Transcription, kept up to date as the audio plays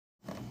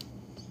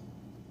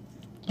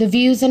The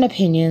views and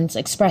opinions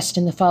expressed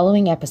in the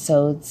following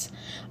episodes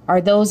are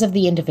those of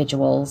the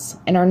individuals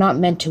and are not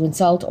meant to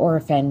insult or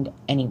offend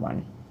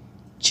anyone.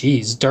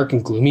 Geez, dark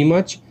and gloomy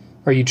much?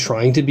 Are you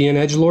trying to be an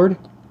edgelord?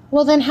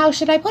 Well, then how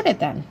should I put it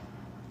then?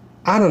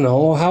 I don't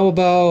know. How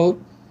about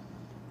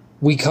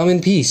we come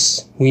in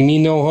peace. We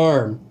mean no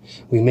harm.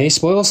 We may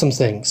spoil some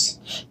things.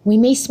 We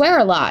may swear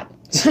a lot.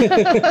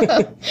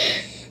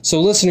 So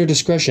listener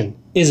discretion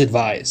is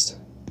advised.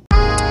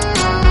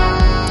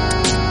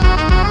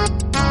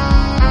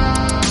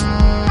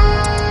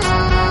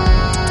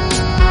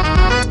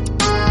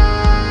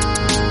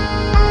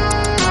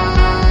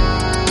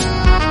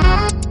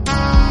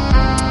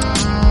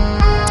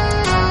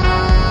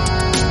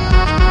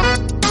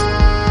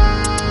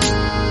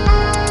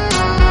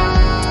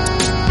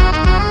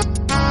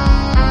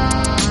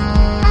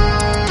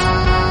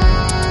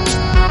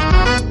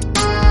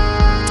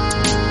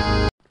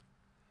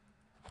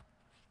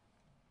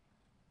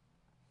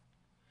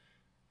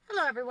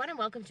 Everyone, and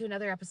welcome to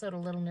another episode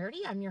of Little Nerdy.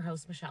 I'm your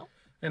host, Michelle.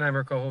 And I'm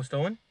our co-host,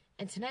 Owen.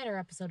 And tonight our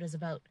episode is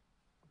about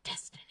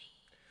destiny.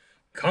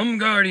 Come,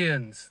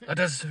 Guardians! Let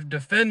us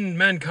defend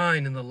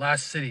mankind in the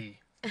last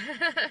city.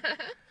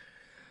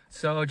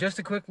 So, just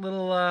a quick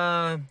little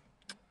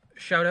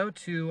shout out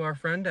to our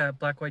friend at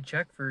Black White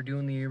Check for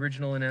doing the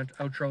original and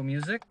outro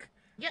music.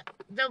 Yep,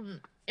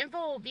 the info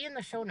will be in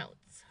the show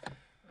notes.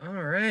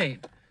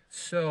 Alright.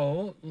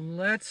 So,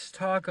 let's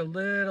talk a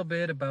little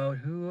bit about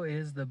who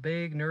is the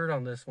big nerd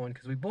on this one,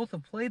 because we both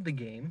have played the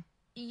game.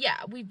 Yeah,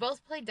 we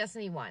both played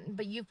Destiny 1,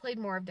 but you've played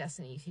more of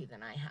Destiny 2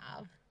 than I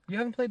have. You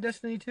haven't played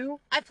Destiny 2?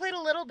 I played a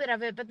little bit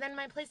of it, but then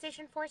my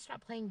PlayStation 4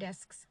 stopped playing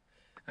discs.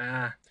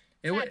 Sad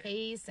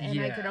face, and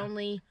yeah. I could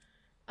only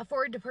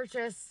afford to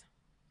purchase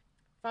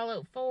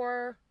Fallout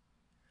 4,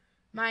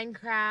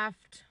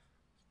 Minecraft,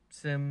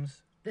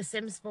 Sims, The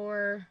Sims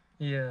 4.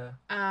 Yeah.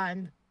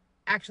 And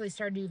actually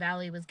Stardew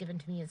Valley was given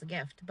to me as a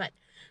gift, but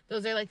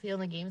those are like the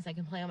only games I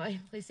can play on my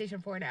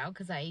PlayStation 4 now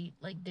because I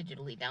like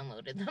digitally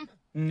downloaded them.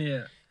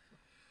 Yeah.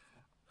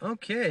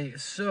 Okay,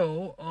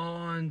 so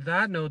on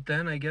that note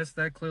then, I guess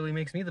that clearly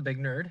makes me the big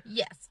nerd.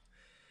 Yes.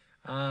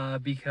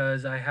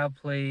 Because I have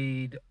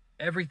played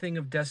everything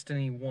of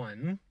Destiny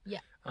 1.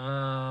 Yeah.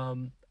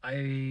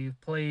 I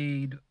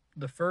played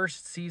the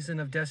first season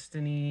of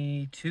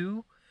Destiny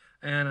 2,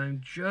 and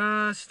I'm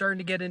just starting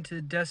to get into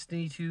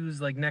Destiny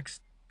 2's like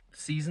next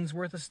season's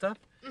worth of stuff.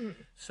 Mm-hmm.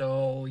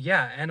 So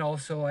yeah, and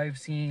also I've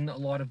seen a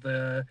lot of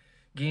the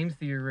game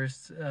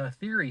theorists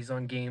theories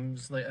on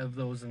games of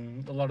those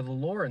and a lot of the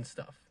lore and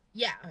stuff.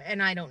 Yeah,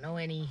 and I don't know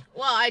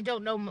I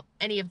don't know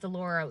any of the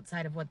lore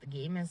outside of what the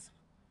game is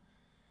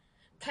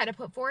kind of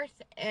put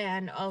forth.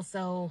 And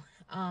also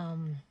what was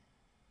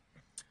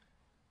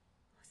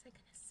I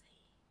gonna say,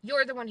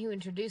 you're the one who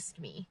introduced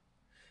me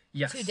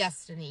to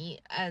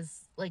Destiny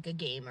as like a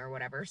game or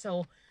whatever,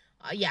 so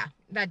yeah,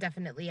 that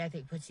definitely, I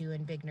think, puts you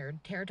in big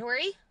nerd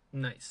territory.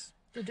 Nice.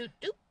 Doop.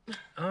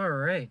 All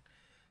right.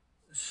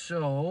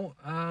 So,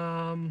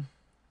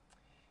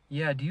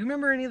 yeah, do you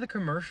remember any of the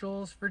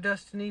commercials for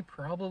Destiny?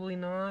 Probably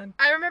not.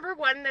 I remember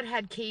one that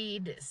had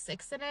Cade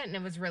 6 in it, and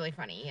it was really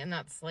funny, and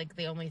that's, like,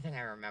 the only thing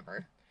I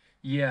remember.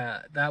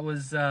 Yeah, that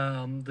was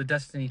the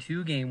Destiny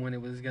 2 game when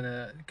it was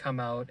gonna come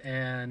out,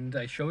 and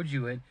I showed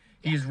you it.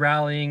 Yeah. He's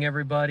rallying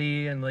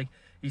everybody, and, like,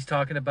 he's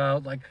talking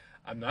about, like,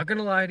 I'm not going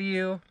to lie to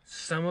you.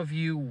 Some of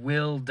you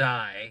will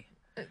die.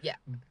 Yeah.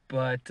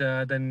 But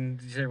then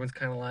everyone's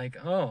kind of like,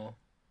 oh,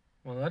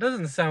 well, that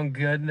doesn't sound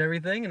good and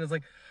everything. And it's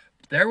like,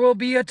 there will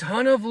be a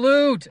ton of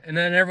loot. And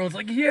then everyone's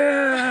like,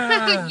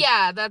 yeah.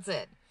 Yeah, that's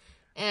it.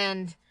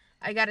 And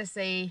I got to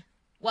say,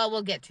 well,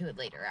 we'll get to it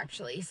later,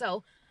 actually.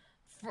 So,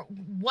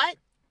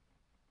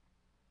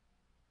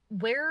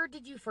 where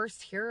did you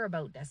first hear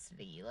about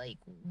Destiny? Like,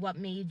 what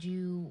made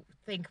you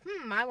think,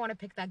 I want to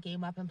pick that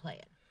game up and play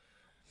it?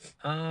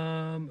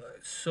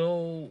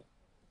 So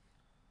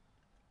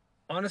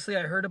honestly,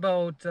 I heard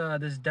about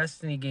this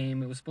Destiny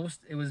game.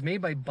 It was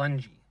made by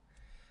Bungie.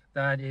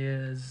 That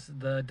is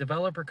the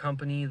developer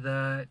company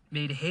that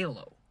made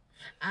Halo.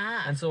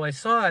 And so I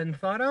saw it and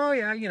thought, oh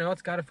yeah,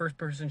 it's got a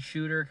first-person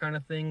shooter kind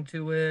of thing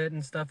to it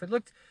and stuff. It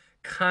looked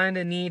kind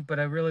of neat, but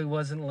I really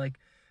wasn't like,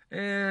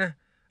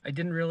 I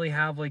didn't really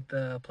have like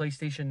the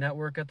PlayStation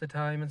Network at the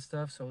time and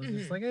stuff, so it was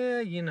just like,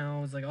 it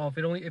was like, oh,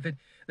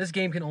 this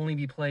game can only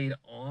be played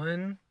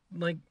on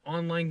like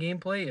online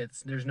gameplay.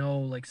 There's no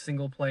like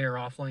single player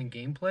offline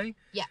gameplay.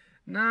 Yeah.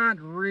 Not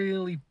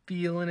really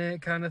feeling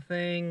it kind of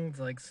thing. It's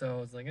like,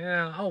 so it's like,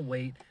 I'll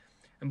wait.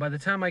 And by the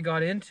time I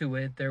got into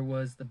it, there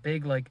was the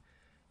big like,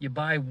 you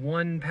buy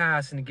one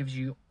pass and it gives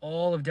you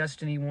all of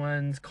Destiny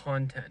 1's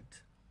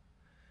content.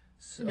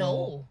 So,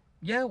 no.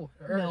 Yeah.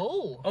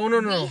 No. Oh,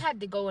 no. We had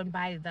to go and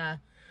buy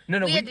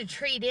we had to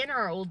trade in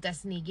our old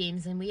Destiny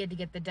games, and we had to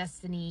get the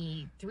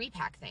Destiny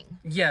 3-pack thing.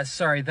 Yeah,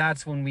 sorry,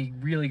 that's when we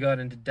really got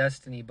into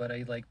Destiny, but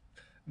I, like,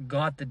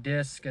 got the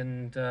disc,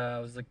 and I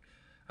was like,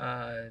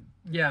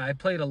 yeah, I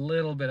played a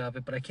little bit of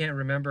it, but I can't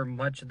remember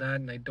much of that,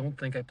 and I don't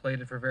think I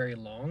played it for very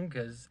long,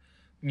 because,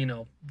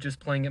 just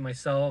playing it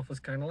myself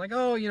was kind of like,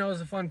 oh, it was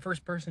a fun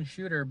first-person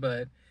shooter,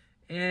 but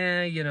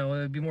you know, it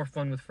would be more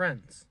fun with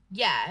friends.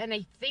 Yeah, and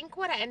I think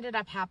what ended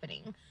up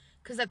happening,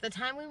 because at the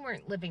time we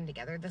weren't living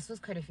together, this was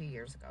quite a few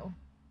years ago,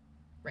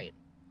 right?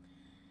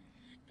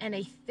 And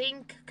I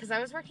think, because I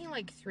was working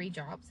like 3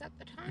 jobs at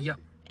the time. Yep.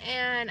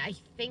 And I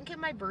think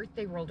my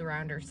birthday rolled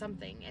around or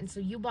something. And so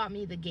you bought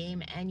me the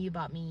game and you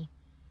bought me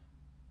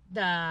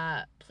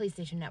the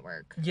PlayStation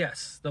Network.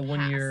 Yes, the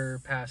 1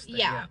 year pass thing.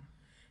 Yeah.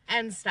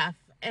 And stuff.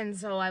 And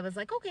so I was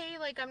like, okay,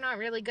 like I'm not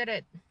really good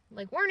at,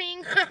 like,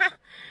 warning.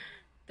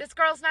 This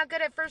girl's not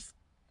good at first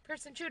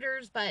person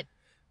shooters, but.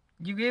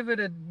 You gave it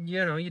a,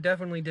 you know, you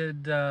definitely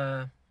did,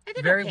 I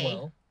did very okay.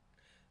 well.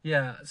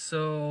 Yeah,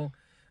 so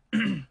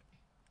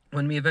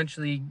when we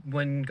eventually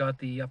went and got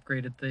the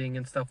upgraded thing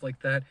and stuff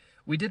like that,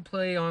 we did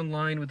play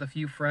online with a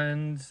few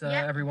friends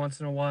every once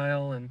in a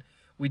while, and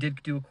we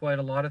did do quite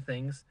a lot of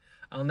things.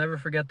 I'll never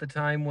forget the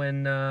time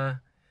when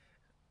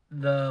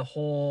the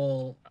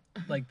whole,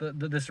 like,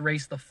 this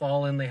race, the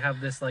Fallen, they have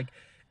this, like,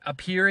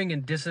 appearing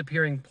and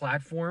disappearing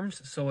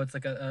platforms. So it's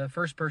like a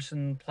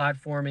first-person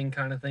platforming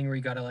kind of thing where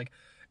you got to, like,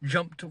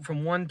 jump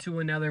from one to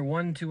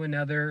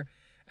another,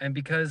 and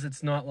because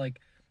it's not,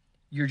 like,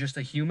 you're just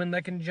a human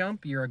that can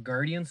jump, you're a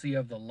guardian, so you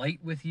have the light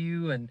with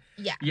you, and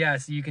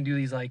so you can do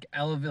these like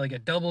like a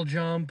double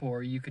jump,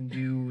 or you can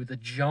do the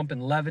jump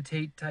and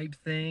levitate type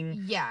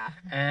thing. Yeah.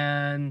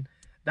 And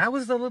that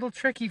was a little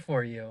tricky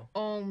for you.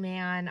 Oh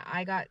man,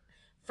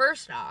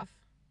 first off,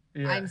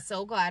 I'm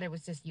so glad it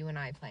was just you and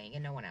I playing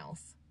and no one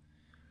else.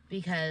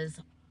 Because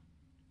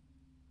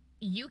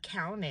you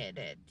counted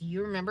it. Do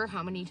you remember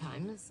how many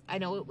times? I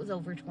know it was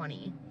over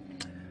 20.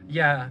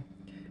 Yeah.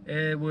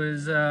 It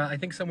was, I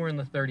think, somewhere in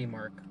the 30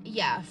 mark.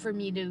 Yeah, for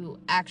me to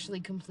actually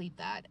complete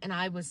that. And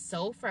I was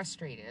so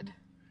frustrated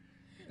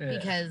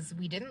because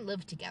we didn't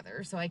live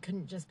together, so I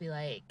couldn't just be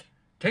like...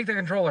 Take the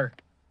controller.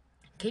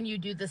 Can you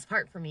do this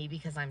part for me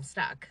because I'm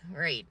stuck,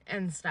 right?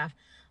 And stuff.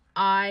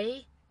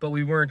 But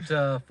we weren't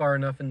far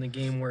enough in the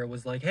game where it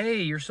was like,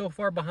 hey, you're so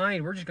far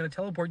behind, we're just going to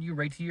teleport you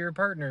right to your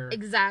partner.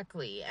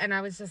 Exactly. And I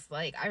was just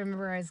like, I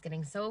remember I was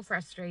getting so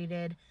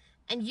frustrated.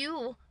 And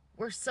you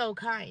were so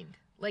kind.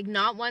 Like,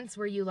 not once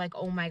were you like,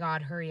 oh my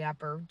God, hurry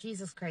up, or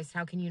Jesus Christ,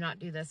 how can you not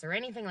do this, or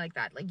anything like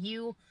that. Like,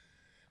 you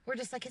were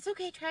just like, it's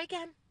okay, try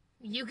again.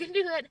 You can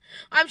do it.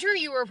 I'm sure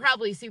you were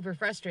probably super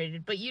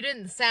frustrated, but you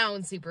didn't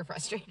sound super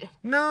frustrated.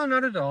 No,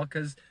 not at all,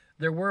 because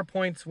there were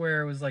points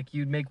where it was like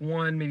you'd make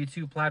 1, maybe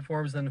 2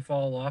 platforms, then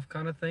fall off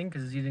kind of thing,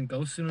 because you didn't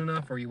go soon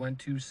enough, or you went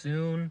too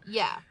soon.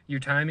 Yeah. Your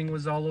timing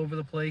was all over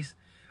the place.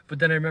 But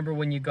then I remember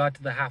when you got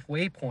to the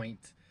halfway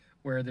point,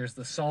 where there's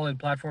the solid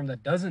platform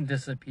that doesn't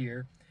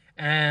disappear,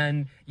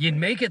 and you'd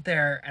make it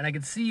there, and I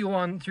could see you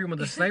on through with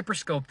the sniper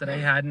scope that I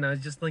had, and I was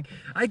just like,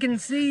 I can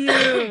see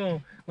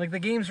you! Like, the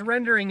game's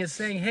rendering is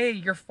saying, hey,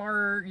 you're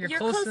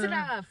close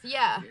enough.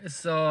 Yeah.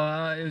 So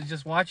it was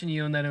just watching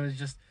you, and then it was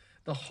just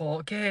the whole,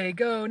 okay,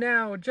 go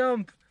now,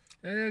 jump,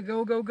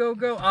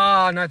 go.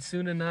 Ah, not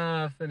soon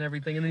enough, and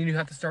everything. And then you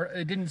have to start,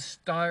 it didn't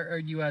start, or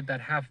you had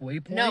that halfway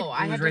point? No,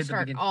 I had to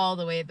start all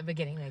the way at the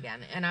beginning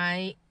again, and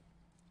I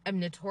am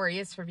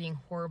notorious for being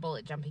horrible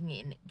at jumping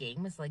in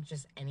games, like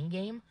just any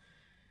game.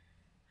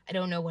 I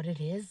don't know what it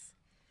is.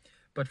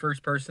 But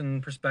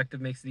first-person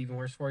perspective makes it even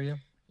worse for you?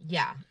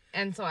 Yeah.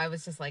 And so I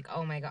was just like,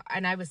 oh my God.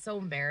 And I was so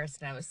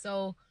embarrassed, and I was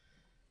so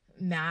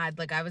mad.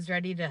 Like, I was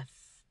ready to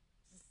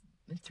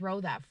throw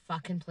that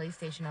fucking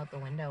PlayStation out the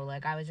window.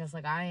 Like, I was just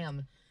like, I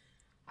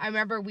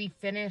remember we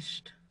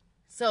finished.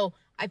 So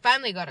I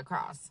finally got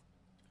across.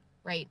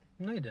 Right?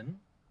 No, you didn't.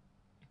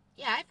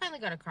 Yeah, I finally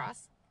got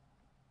across.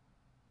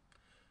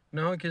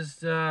 No,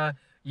 because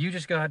you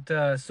just got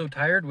so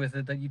tired with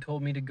it that you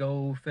told me to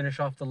go finish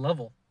off the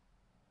level.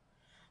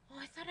 Oh,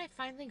 I thought I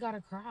finally got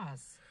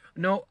across.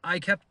 No, I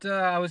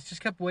was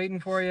just kept waiting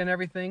for you and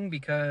everything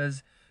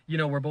because, you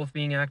know, we're both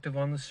being active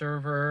on the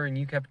server, and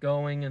you kept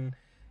going, and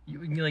you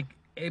like,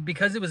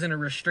 because it was in a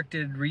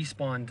restricted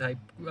respawn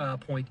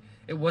type point,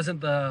 it wasn't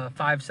the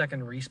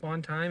 5-second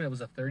respawn time, it was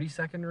a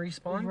 30-second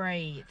respawn.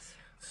 Right.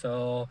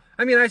 So,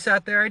 I mean, I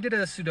sat there, I did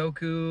a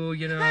Sudoku,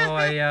 you know,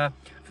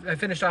 I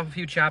finished off a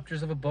few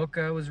chapters of a book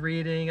I was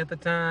reading at the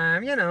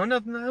time, you know,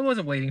 nothing, I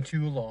wasn't waiting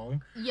too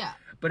long. Yeah.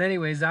 But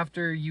anyways,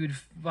 after you'd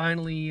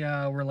finally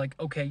were like,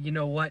 okay, you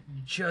know what,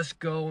 just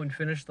go and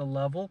finish the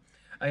level,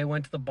 I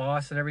went to the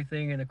boss and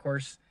everything, and of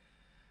course,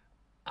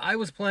 I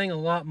was playing a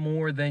lot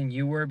more than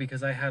you were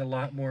because I had a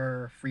lot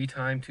more free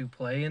time to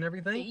play and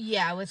everything.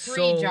 Yeah, with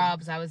 3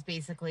 jobs,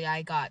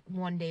 I got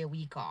 1 day a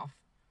week off.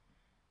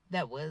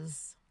 That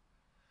was...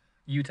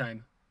 You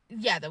time.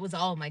 Yeah, that was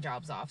all my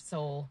jobs off,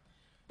 so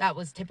that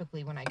was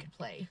typically when I could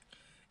play.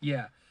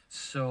 Yeah,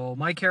 so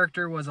my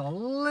character was a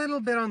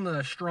little bit on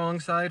the strong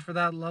side for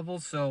that level,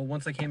 so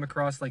once I came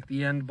across, like,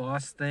 the end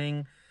boss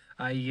thing,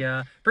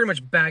 I pretty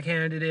much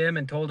backhanded him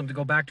and told him to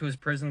go back to his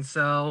prison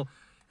cell,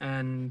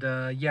 and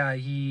yeah,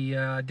 he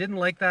didn't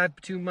like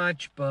that too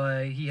much,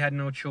 but he had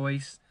no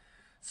choice,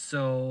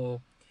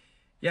 so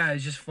yeah,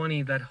 it's just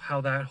funny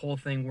how that whole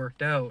thing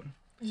worked out.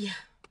 Yeah.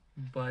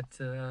 But...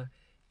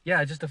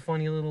 yeah, just a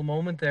funny little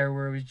moment there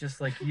where it was just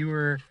like you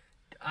were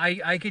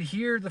I could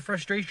hear the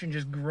frustration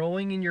just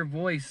growing in your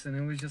voice, and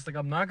it was just like,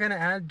 I'm not going to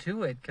add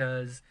to it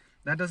because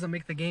that doesn't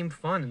make the game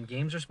fun, and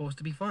games are supposed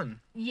to be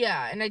fun.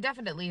 Yeah, and I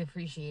definitely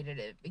appreciated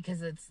it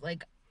because it's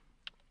like,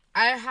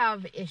 I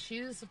have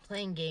issues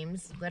playing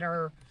games that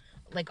are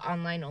like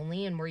online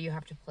only and where you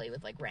have to play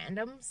with like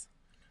randoms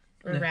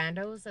or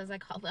randos as I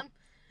call them.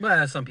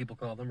 Well, some people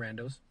call them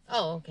randos.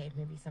 Oh, okay,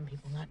 maybe some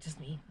people, not just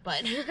me,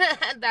 but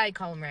I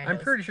call them randos. I'm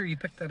pretty sure you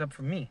picked that up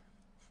from me.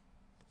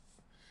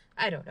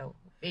 I don't know,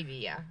 maybe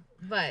yeah,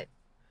 but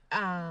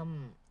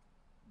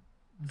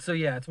so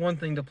yeah, it's one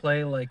thing to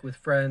play like with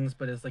friends,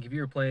 but it's like if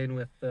you were playing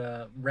with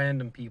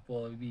random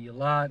people, it would be a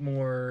lot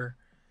more.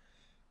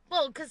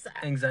 Well, because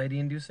anxiety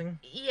inducing.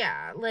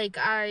 Yeah, like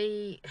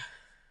I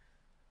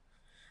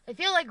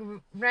feel like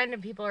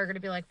random people are gonna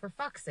be like, for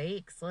fuck's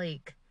sakes,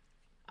 like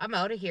I'm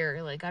out of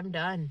here, like I'm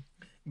done.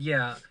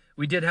 Yeah,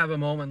 we did have a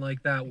moment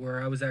like that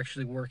where I was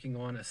actually working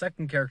on a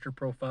second character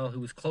profile who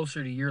was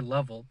closer to your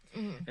level,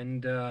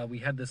 and we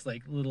had this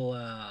like little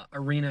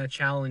arena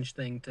challenge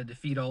thing to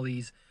defeat all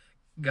these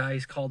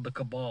guys called the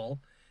Cabal.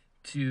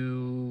 It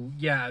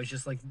was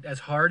just like as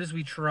hard as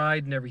we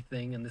tried and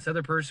everything, and this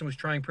other person was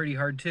trying pretty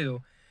hard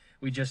too.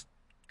 We just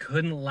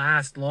couldn't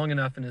last long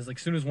enough, and as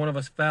soon as one of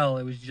us fell,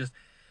 it was just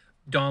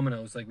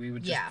dominoes. Like we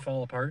would just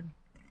fall apart.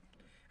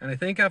 And I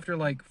think after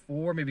like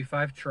 4, maybe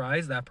 5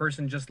 tries, that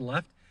person just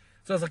left.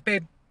 So I was like,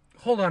 babe,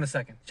 hold on a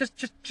second.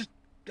 Just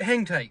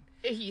hang tight.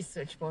 You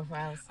switched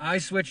profiles. I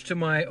switched to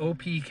my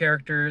OP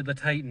character, the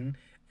Titan,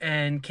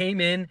 and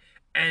came in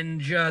and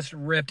just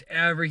ripped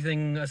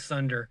everything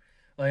asunder.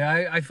 Like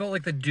I felt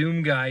like the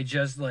Doom guy,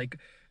 just like,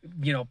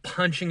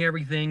 punching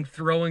everything,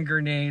 throwing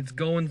grenades,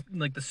 going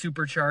like the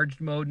supercharged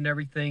mode and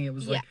everything. It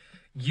was like,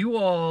 you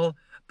all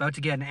about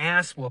to get an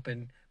ass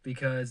whooping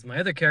because my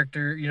other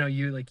character,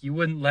 you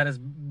wouldn't let us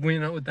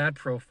win out with that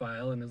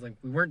profile. And it was like,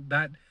 we weren't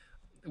that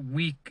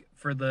weak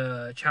for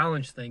the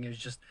challenge thing. It was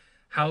just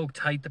how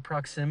tight the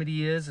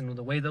proximity is and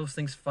the way those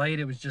things fight.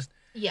 It was just,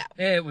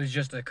 it was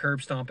just a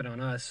curb stomping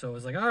on us. So it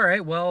was like, all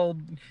right, well,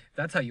 if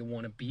that's how you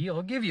want to be,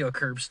 I'll give you a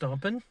curb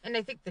stomping. And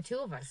I think the two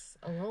of us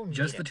alone.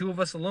 Just the two of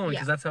us alone,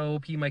 because that's how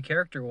OP my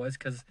character was,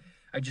 because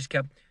I just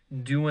kept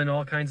doing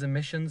all kinds of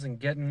missions and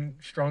getting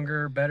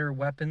stronger, better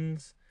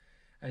weapons.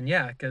 And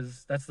yeah,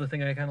 because that's the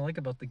thing I kind of like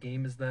about the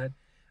game is that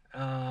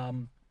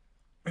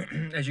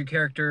as your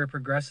character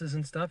progresses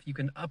and stuff, you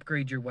can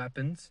upgrade your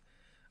weapons.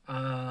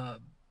 You'll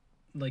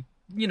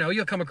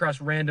come across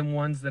random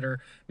ones that are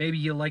maybe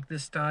you like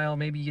this style,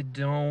 maybe you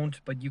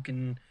don't, but you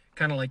can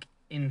kind of like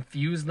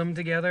infuse them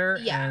together,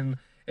 and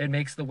it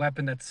makes the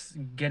weapon that's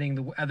getting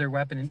the other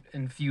weapon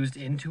infused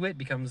into it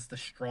becomes the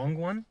strong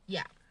one.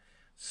 Yeah.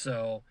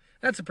 So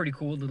that's a pretty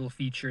cool little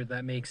feature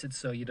that makes it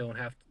so you don't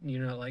have to,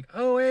 you're not like,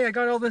 oh, hey, I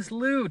got all this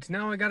loot,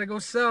 now I got to go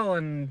sell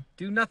and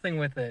do nothing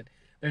with it.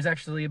 There's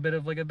actually a bit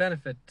of like a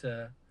benefit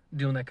to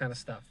doing that kind of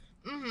stuff.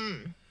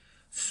 Mm-hmm.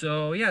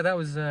 So yeah, that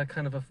was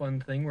kind of a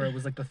fun thing where it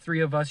was like the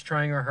three of us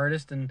trying our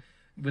hardest and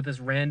with this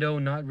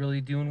rando not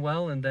really doing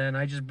well, and then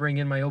I just bring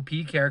in my OP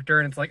character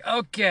and it's like,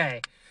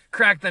 okay,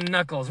 crack the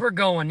knuckles, we're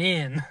going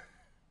in.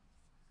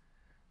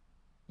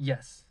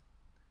 Yes.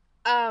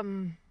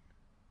 And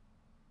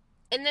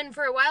then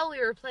for a while we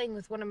were playing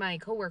with one of my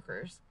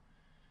coworkers.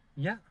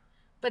 Yeah.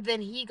 But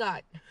then he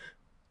got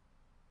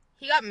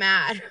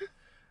mad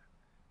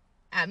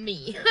at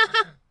me.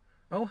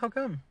 Oh, how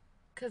come?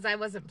 Because I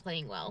wasn't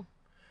playing well.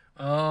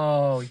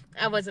 Oh.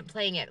 I wasn't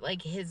playing at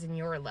like his and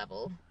your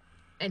level.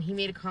 And he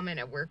made a comment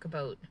at work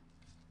about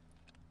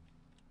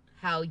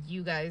how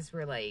you guys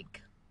were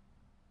like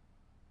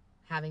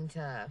having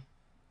to,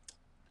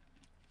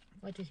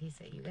 what did he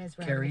say? You guys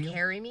were having to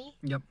carry me?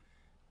 Yep.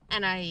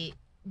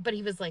 But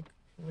he was like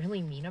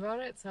really mean about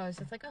it. So I was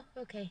just like,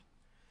 oh, okay.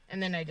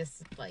 And then I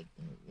just like,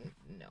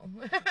 no,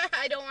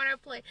 I don't want to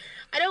play.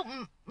 I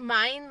don't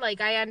mind.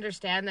 Like, I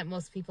understand that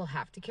most people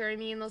have to carry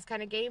me in those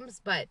kind of games,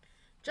 but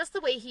just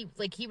the way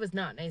he was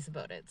not nice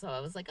about it. So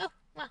I was like, oh,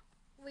 well,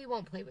 we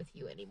won't play with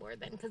you anymore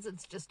then, because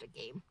it's just a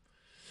game.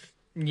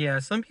 Yeah,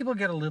 some people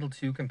get a little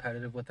too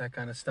competitive with that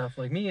kind of stuff.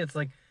 Like me, it's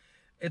like,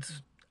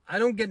 I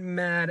don't get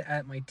mad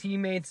at my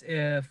teammates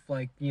if,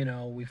 like,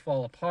 we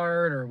fall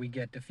apart or we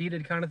get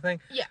defeated kind of thing.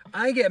 Yeah.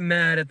 I get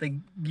mad at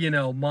the,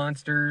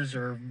 monsters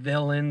or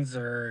villains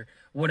or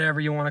whatever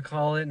you want to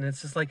call it. And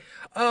it's just like,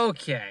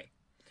 okay,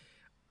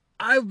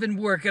 I've been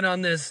working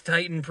on this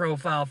Titan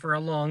profile for a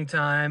long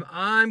time.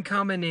 I'm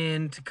coming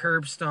in to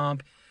curb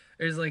stomp.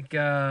 There's like,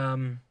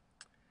 I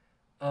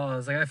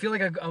feel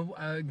like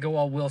I go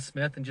all Will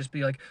Smith and just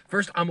be like,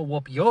 first I'm gonna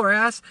whoop your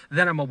ass,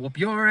 then I'm gonna whoop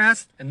your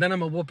ass, and then I'm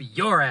gonna whoop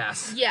your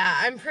ass. Yeah,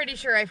 I'm pretty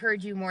sure I've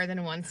heard you more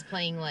than once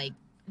playing like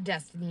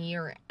Destiny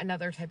or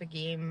another type of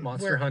game.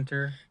 Monster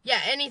Hunter. Yeah,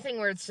 anything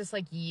where it's just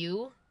like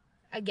you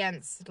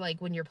against like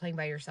when you're playing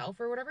by yourself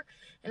or whatever.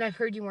 And I've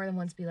heard you more than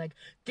once be like,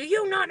 do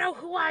you not know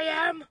who I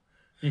am?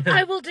 Yeah.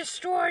 I will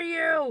destroy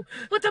you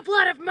with the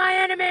blood of my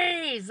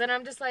enemies. And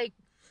I'm just like,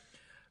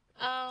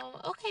 oh,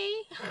 okay.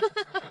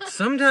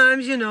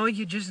 Sometimes,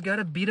 you just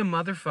gotta beat a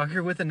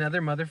motherfucker with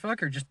another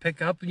motherfucker. Just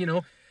pick up,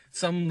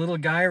 some little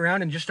guy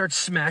around and just start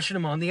smashing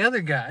him on the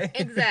other guy.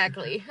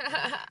 Exactly.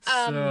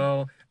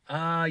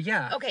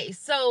 Yeah. Okay,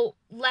 so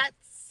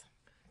let's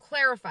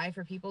clarify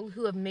for people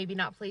who have maybe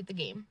not played the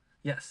game.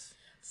 Yes.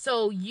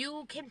 So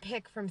you can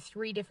pick from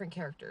 3 different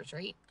characters,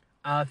 right?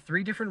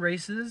 3 different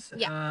races,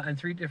 and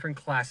 3 different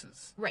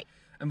classes. Right.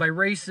 And by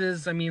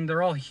races, I mean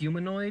they're all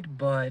humanoid,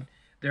 but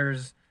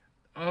there's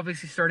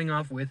obviously starting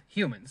off with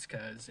humans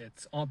because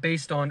it's all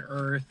based on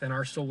Earth and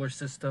our solar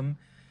system,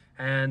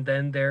 and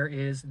then there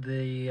is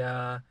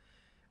the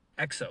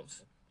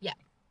exos. Yeah.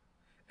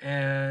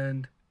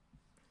 And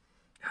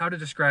how to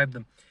describe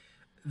them?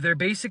 They're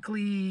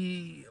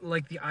basically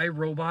like the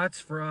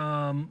iRobots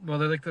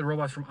they're like the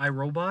robots from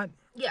iRobot.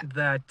 Yeah.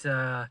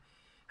 That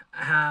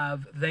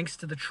have, thanks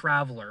to the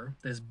Traveler,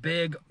 this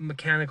big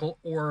mechanical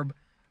orb,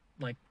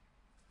 like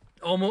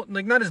almost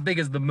like not as big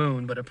as the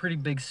moon, but a pretty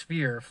big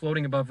sphere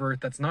floating above Earth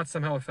that's not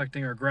somehow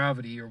affecting our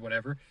gravity or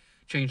whatever,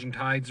 changing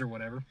tides or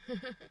whatever.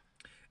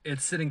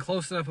 It's sitting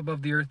close enough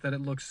above the Earth that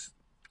it looks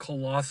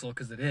colossal,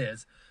 because it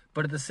is,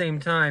 but at the same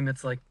time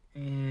it's like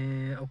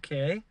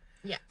okay.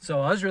 Yeah. So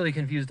I was really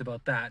confused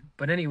about that.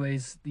 But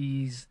anyways,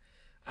 these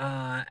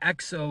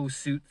exo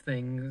suit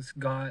things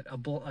got a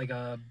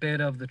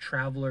bit of the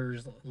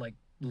Traveler's like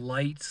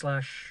life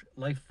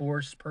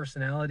force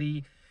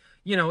personality.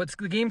 You know,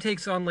 the game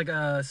takes on like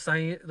a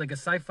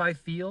sci-fi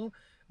feel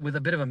with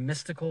a bit of a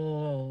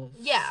mystical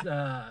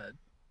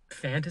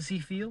fantasy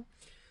feel.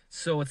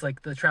 So it's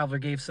like the Traveler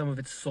gave some of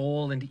its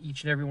soul into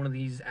each and every one of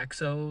these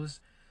exos.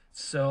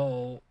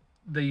 So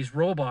these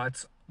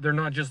robots, they're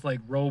not just like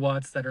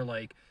robots that are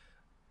like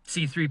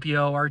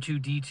C-3PO,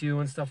 R2-D2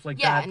 and stuff like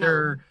that.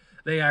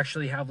 They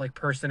actually have like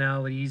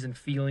personalities and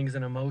feelings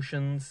and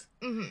emotions.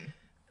 Mm-hmm.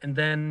 And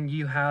then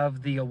you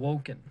have the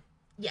Awoken.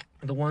 Yeah.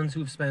 The ones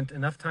who've spent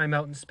enough time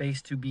out in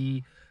space to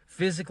be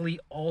physically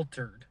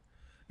altered.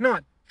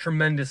 Not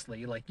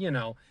tremendously, like, you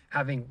know,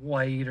 having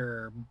white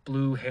or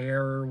blue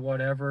hair or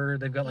whatever.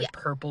 They've got like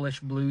purplish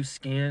blue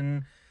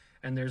skin,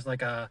 and there's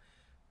like a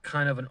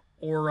kind of an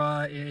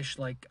aura-ish,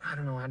 like, I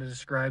don't know how to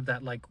describe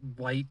that, like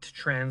white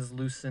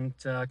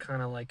translucent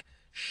kind of like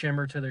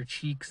shimmer to their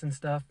cheeks and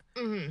stuff.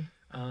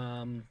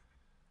 Mm-hmm.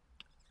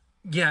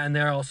 Yeah, and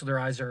their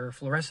eyes are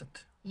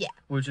fluorescent. Yeah.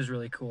 Which is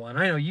really cool. And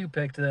I know you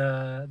picked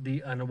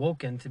an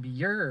Awoken to be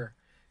your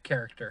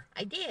character.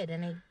 I did,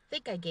 and I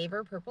think I gave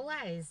her purple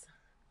eyes.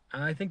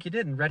 I think you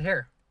did, and red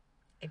hair.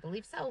 I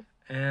believe so.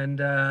 And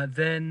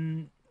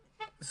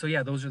so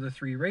yeah, those are the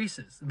 3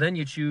 races. Then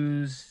you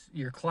choose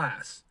your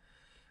class.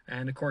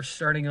 And of course,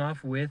 starting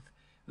off with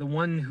the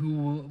one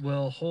who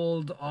will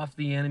hold off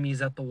the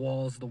enemies at the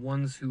walls, the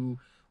ones who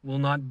will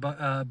not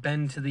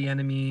bend to the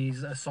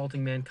enemies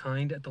assaulting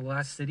mankind at the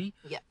last city.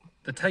 Yeah.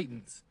 The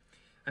Titans.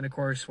 And of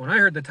course, when I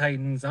heard the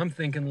Titans, I'm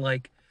thinking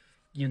like,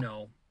 you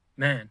know,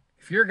 man,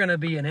 if you're going to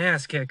be an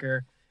ass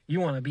kicker, you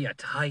want to be a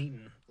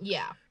Titan.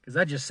 Yeah. Because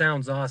that just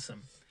sounds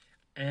awesome.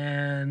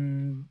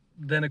 And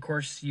then, of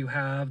course, you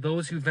have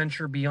those who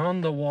venture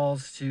beyond the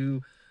walls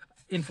to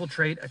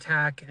infiltrate,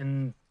 attack,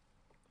 and,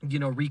 you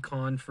know,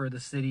 recon for the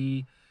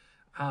city.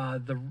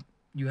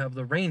 You have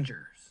the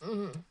Rangers.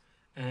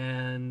 Mm-hmm.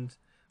 And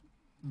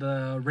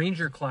the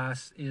Ranger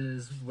class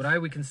is what I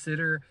would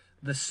consider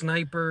the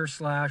sniper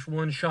 /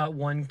 one shot,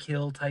 one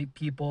kill type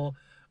people.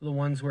 The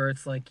ones where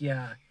it's like,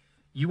 yeah,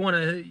 you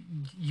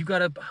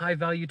got a high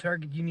value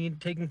target you need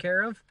taken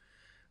care of.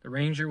 The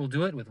Ranger will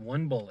do it with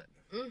 1 bullet.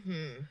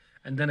 Mm-hmm.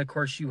 And then, of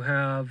course, you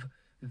have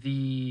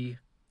the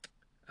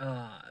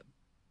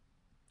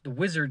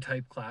wizard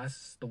type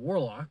class, the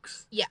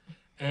Warlocks. Yeah.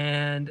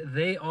 And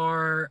they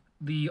are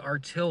the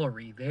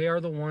artillery. They are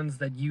the ones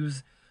that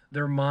use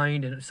their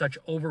mind and such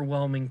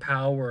overwhelming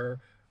power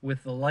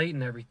with the light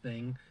and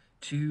everything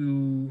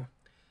to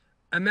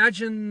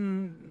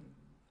imagine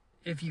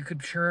if you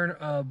could turn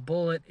a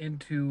bullet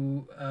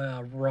into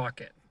a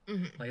rocket.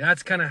 Mm-hmm. Like,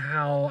 that's kind of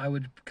how I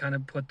would kind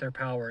of put their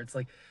power. It's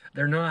like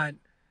they're not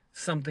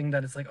something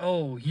that it's like,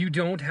 oh, you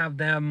don't have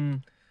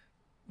them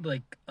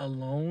like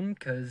alone,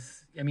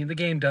 because I mean the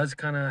game does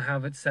kind of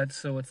have it set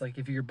so it's like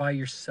if you're by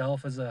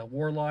yourself as a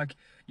warlock,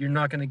 you're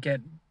not going to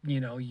get, you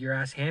know, your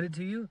ass handed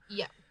to you.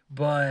 Yeah.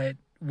 But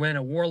when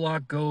a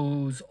warlock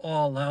goes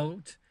all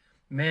out,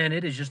 man,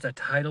 it is just a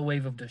tidal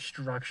wave of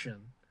destruction.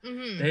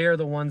 Mm-hmm. They are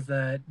the ones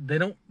that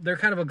they're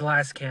kind of a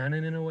glass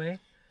cannon in a way.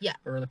 Yeah.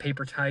 Or the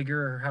paper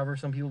tiger, or however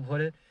some people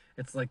put it.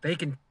 It's like they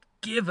can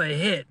give a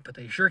hit, but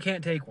they sure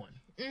can't take one.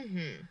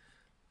 Mm-hmm.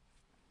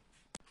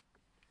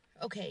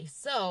 Okay,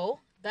 so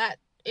that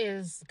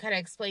is kind of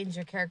explains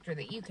your character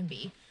that you can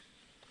be.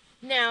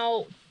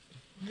 Now,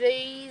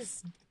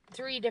 these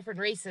 3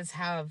 different races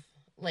have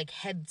like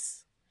head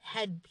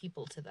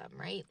people to them,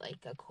 right?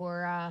 Like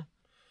Akora.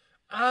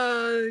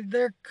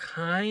 They're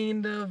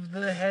kind of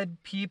the head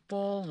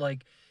people.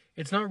 Like,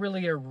 it's not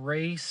really a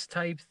race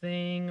type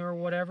thing or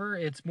whatever.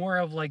 It's more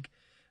of like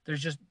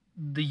there's just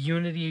the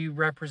unity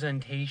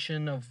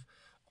representation of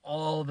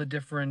all the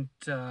different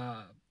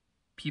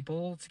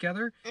people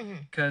together.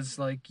 Because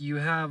like you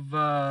have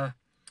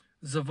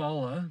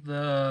Zavala,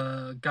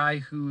 the guy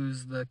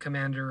who's the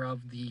commander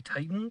of the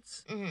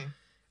Titans.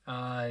 Mm-hmm.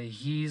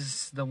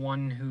 He's the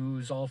one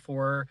who's all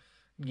for,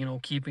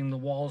 keeping the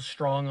walls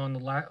strong on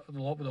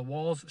the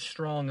walls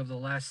strong of the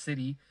last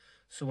city,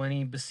 so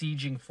any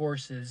besieging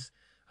forces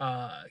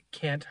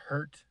can't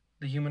hurt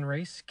the human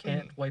race,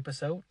 can't wipe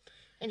us out.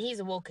 And he's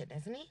awoken,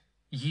 isn't he?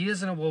 He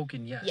is an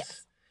awoken, yes.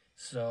 Yes.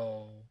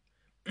 So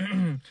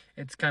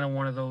it's kind of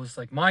one of those,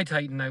 like, my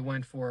Titan, I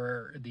went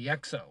for the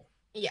Exo.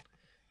 Yeah.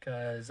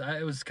 Because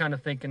I was kind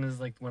of thinking, is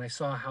like, when I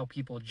saw how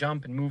people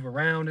jump and move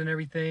around and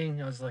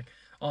everything, I was like,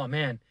 oh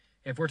man,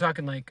 if we're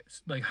talking like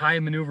high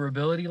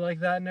maneuverability like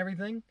that and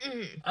everything,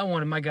 I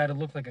wanted my guy to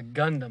look like a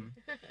Gundam,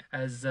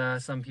 as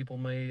some people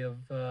may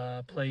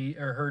have played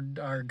or heard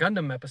our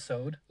Gundam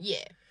episode.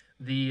 Yeah.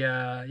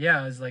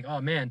 I was like, oh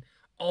man,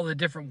 all the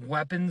different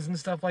weapons and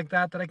stuff like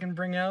that I can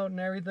bring out and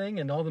everything,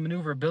 and all the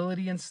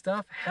maneuverability and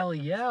stuff. Hell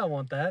yeah, I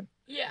want that.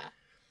 Yeah.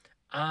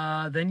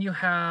 Then you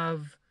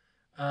have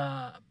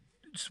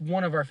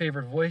one of our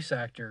favorite voice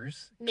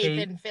actors,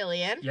 Nathan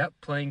Fillion. Yep,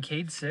 playing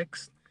Cade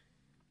Six,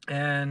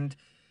 and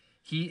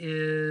he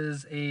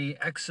is a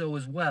Exo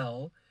as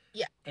well.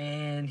 Yeah.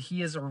 And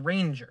he is a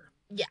Ranger.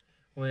 Yeah.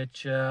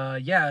 Which,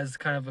 is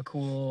kind of a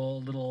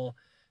cool little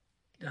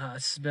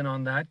spin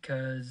on that,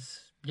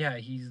 because, yeah,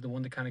 he's the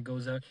one that kind of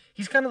goes out.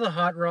 He's kind of the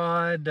hot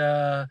rod,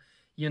 our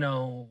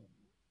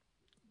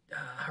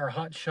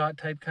hot shot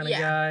type kind of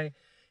guy.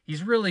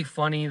 He's really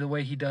funny the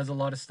way he does a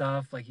lot of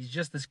stuff. Like, he's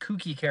just this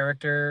kooky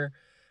character.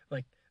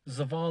 Like,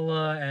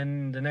 Zavala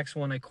and the next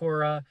one,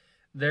 Ikora,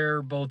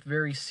 they're both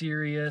very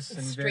serious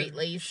and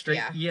straight-laced,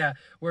 yeah.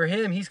 Where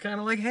he's kind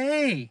of like,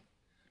 hey,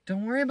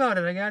 don't worry about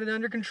it. I got it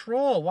under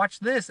control. Watch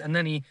this. And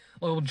then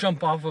will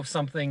jump off of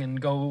something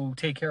and go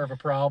take care of a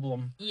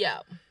problem. Yeah.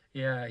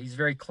 Yeah, he's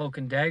very cloak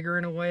and dagger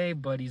in a way,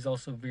 but he's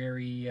also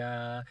very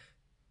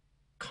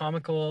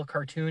comical,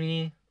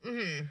 cartoony.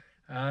 Mm-hmm.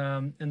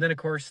 And then, of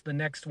course, the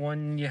next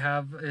one you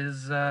have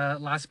is,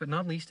 last but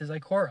not least, is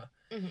Ikora.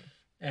 Mm-hmm.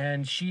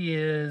 And she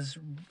is,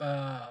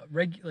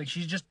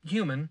 she's just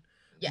human.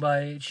 Yeah.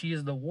 But she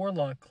is the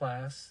Warlock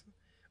class,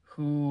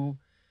 who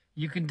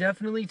you can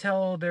definitely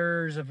tell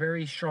there's a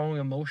very strong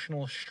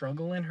emotional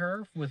struggle in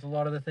her with a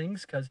lot of the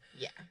things, because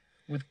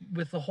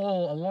with the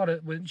whole,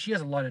 she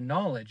has a lot of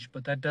knowledge,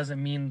 but that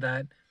doesn't mean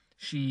that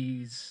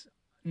she's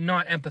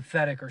not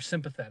empathetic or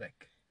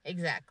sympathetic.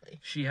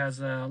 Exactly. She has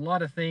a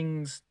lot of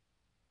things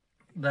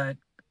that,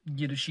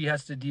 she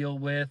has to deal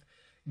with.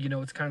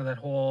 It's kind of that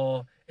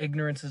whole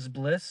ignorance is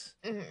bliss.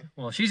 Mm-hmm.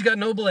 Well, she's got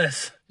no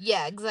bliss.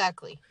 Yeah,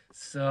 exactly.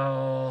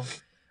 So,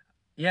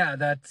 yeah,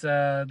 that's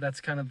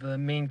kind of the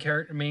main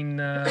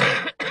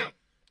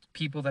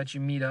people that you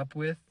meet up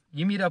with.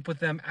 You meet up with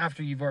them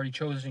after you've already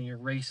chosen your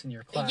race and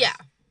your class. Yeah.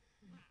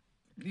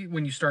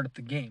 When you start up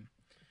the game.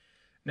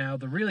 Now,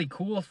 the really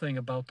cool thing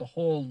about the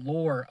whole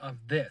lore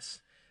of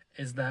this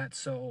is that,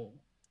 so,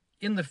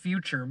 in the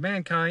future,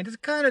 mankind has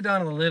kind of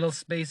done a little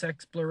space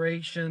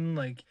exploration.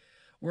 Like,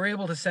 we're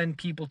able to send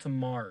people to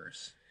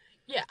Mars.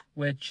 Yeah.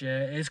 Which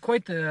is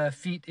quite the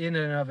feat in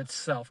and of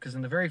itself, because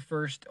in the very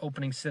first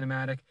opening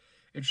cinematic,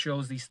 it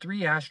shows these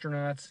 3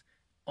 astronauts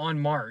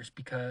on Mars,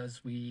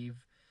 because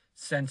we've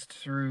sensed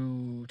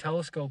through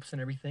telescopes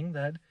and everything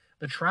that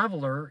the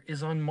Traveler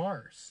is on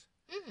Mars.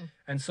 Mm-hmm.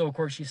 And so, of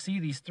course, you see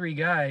these 3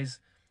 guys,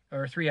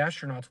 or 3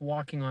 astronauts,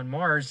 walking on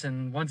Mars,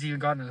 and one's even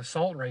got an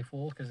assault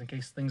rifle, because in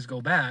case things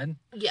go bad,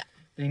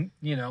 they,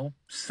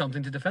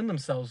 something to defend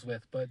themselves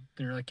with. But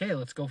they're like, hey,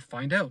 let's go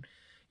find out,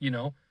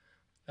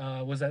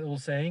 was that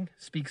old saying?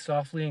 Speak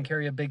softly and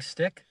carry a big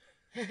stick.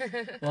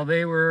 Well,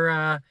 they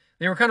were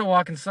kind of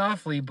walking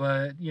softly,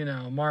 but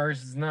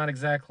Mars is not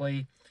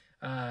exactly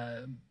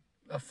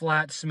a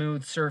flat,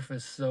 smooth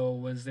surface.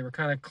 So as they were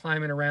kind of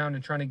climbing around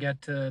and trying to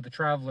get to the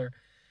Traveler,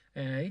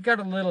 he got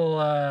a little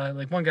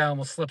one guy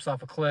almost slips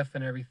off a cliff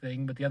and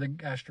everything, but the other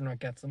astronaut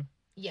gets him.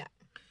 Yeah.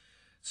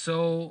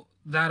 So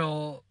that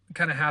all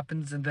kind of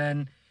happens, and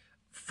then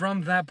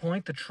from that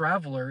point, the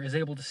Traveler is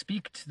able to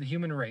speak to the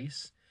human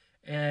race.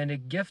 And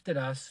it gifted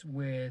us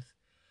with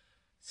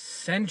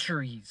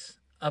centuries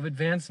of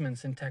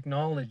advancements in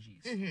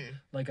technologies. Mm-hmm.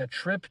 Like a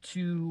trip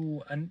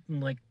to,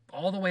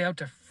 all the way out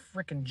to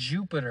frickin'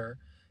 Jupiter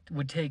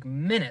would take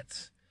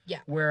minutes.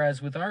 Yeah.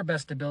 Whereas with our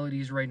best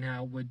abilities right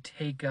now would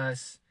take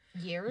us...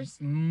 years?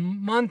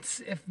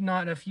 Months, if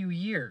not a few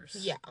years.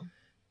 Yeah.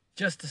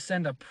 Just to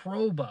send a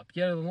probe up,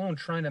 yet alone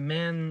trying to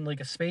man,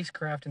 a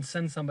spacecraft and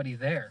send somebody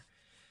there.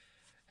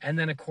 And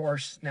then, of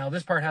course, now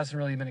this part hasn't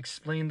really been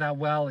explained that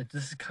well.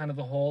 This is kind of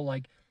the whole,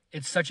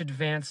 it's such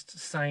advanced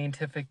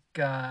scientific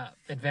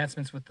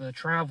advancements with the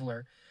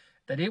Traveler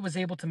that it was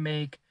able to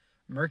make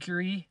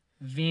Mercury,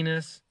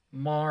 Venus,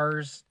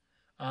 Mars,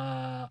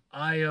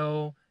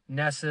 Io,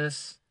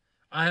 Nessus.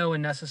 Io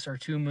and Nessus are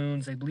 2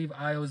 moons. I believe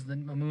Io is the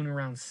moon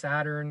around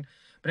Saturn.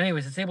 But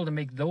anyways, it's able to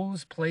make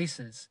those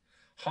places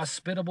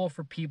hospitable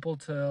for people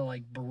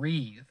to,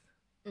 breathe.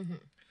 Mm-hmm.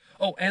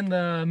 Oh, and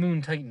the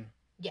moon Titan.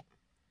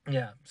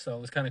 Yeah, so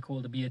it was kind of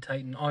cool to be a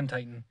Titan on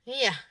Titan.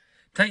 Yeah.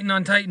 Titan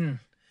on Titan.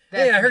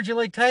 Hey, I heard you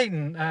like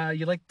Titan.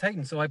 You like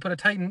Titan, so I put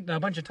a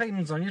bunch of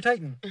Titans on your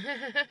Titan.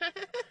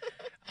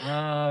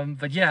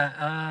 But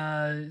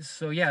yeah,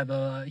 so yeah,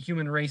 the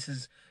human race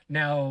has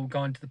now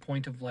gone to the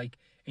point of like,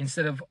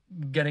 instead of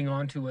getting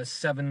onto a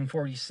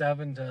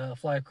 747 to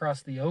fly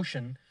across the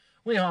ocean,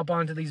 we hop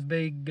onto these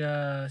big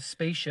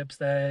spaceships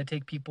that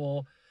take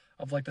people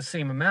of like the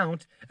same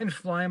amount and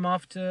fly them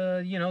off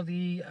to,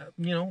 the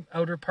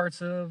outer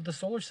parts of the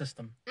solar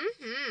system.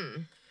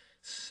 Mm-hmm.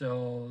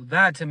 So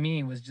that to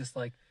me was just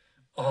like,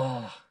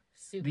 oh,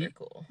 super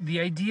cool.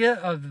 The idea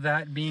of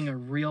that being a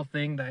real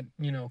thing that,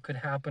 could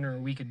happen or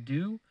we could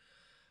do.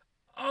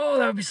 Oh,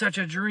 that would be such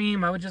a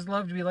dream. I would just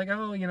love to be like,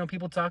 oh,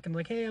 people talking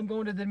like, hey, I'm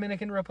going to the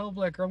Dominican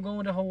Republic, or I'm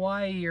going to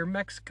Hawaii or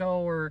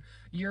Mexico or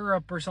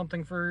Europe or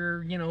something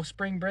for,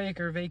 spring break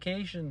or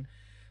vacation.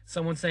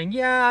 Someone saying,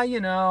 yeah,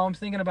 I'm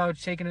thinking about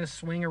taking a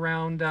swing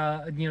around,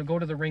 go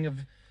to the ring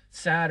of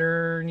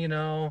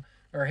Saturn,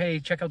 or hey,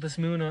 check out this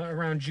moon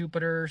around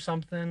Jupiter or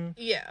something.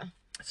 Yeah.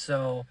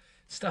 So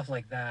stuff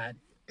like that.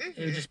 Mm-hmm.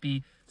 It would just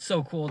be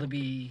so cool to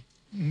be,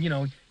 you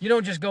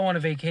don't just go on a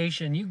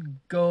vacation. You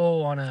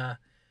go on a,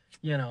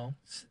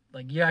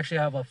 like you actually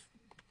have a,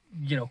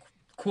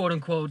 quote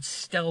unquote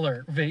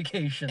stellar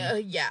vacation.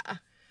 Yeah.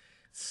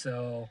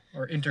 So,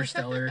 or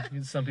interstellar,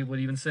 some people would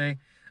even say.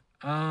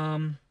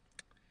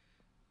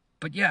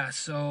 But yeah,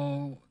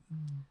 so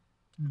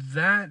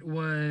that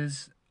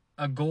was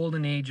a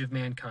golden age of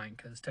mankind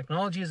because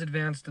technology has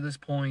advanced to this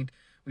point.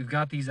 We've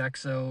got these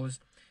exos.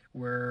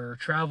 We're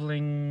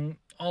traveling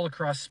all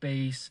across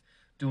space,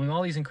 doing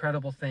all these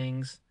incredible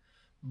things.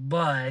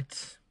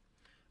 But,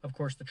 of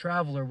course, the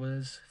traveler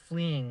was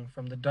fleeing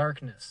from the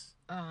darkness.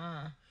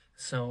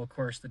 So, of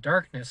course, the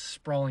darkness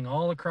sprawling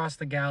all across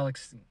the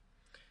galaxy.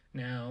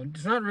 Now,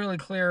 it's not really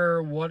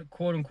clear what,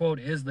 quote-unquote,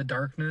 is the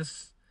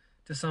darkness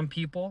to some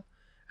people.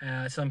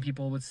 Some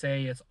people would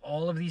say it's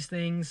all of these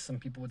things. Some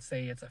people would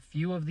say it's a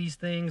few of these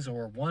things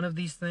or one of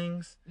these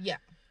things. Yeah.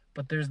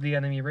 But there's the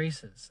enemy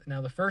races. Now,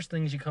 the first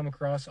things you come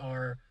across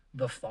are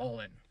the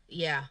Fallen.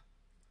 Yeah.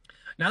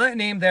 Now, that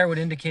name there would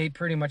indicate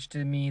pretty much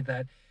to me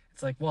that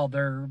it's like, well,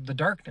 they're the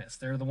darkness.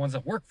 They're the ones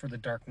that work for the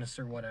darkness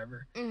or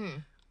whatever. Mm-hmm.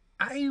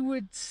 I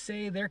would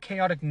say they're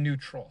chaotic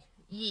neutral.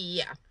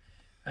 Yeah.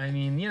 I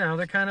mean,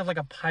 they're kind of like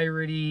a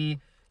piratey,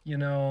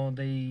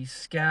 they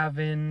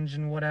scavenge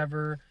and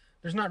whatever.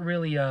 There's not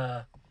really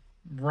a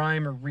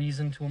rhyme or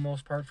reason to a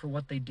most part for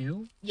what they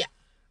do. Yeah.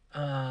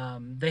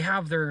 They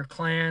have their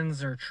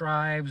clans or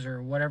tribes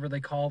or whatever they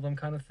call them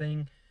kind of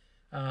thing.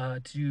 They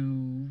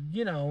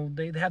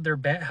have their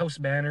house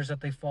banners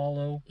that they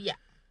follow. Yeah.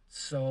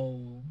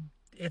 So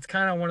it's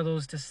kind of one of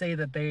those to say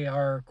that they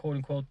are quote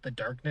unquote the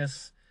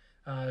darkness,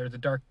 or the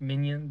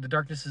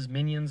darkness's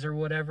minions or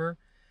whatever.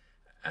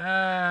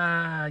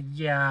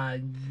 Yeah.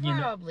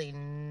 Probably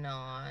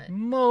not.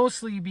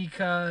 Mostly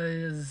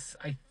because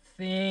I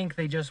think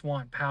they just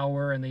want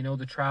power and they know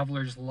the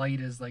Traveler's Light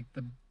is like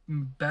the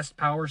best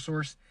power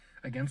source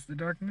against the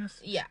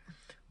darkness. Yeah.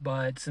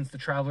 But since the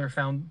Traveler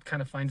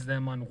finds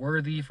them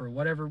unworthy for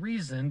whatever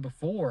reason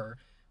before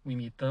we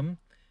meet them,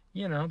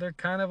 they're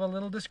kind of a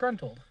little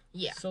disgruntled.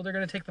 Yeah. So they're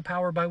going to take the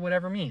power by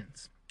whatever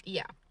means.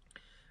 Yeah.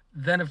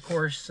 Then, of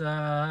course,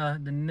 the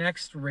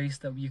next race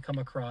that you come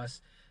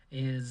across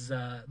is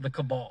the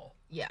Cabal.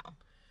 Yeah.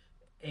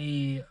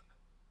 A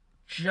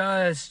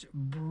just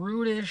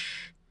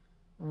brutish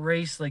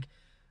race. Like,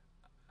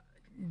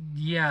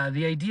 yeah,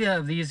 the idea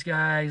of these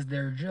guys,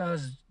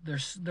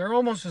 they're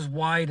almost as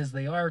wide as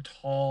they are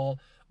tall,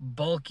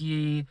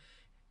 bulky.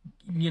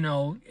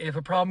 If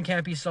a problem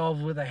can't be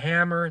solved with a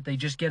hammer, they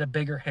just get a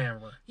bigger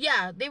hammer.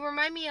 Yeah, they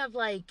remind me of,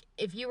 like,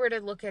 if you were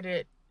to look at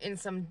it in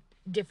some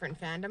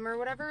different fandom or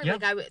whatever,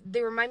 yep.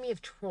 They remind me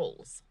of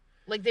trolls.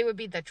 Like, they would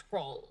be the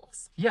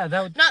trolls. Yeah,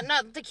 that would...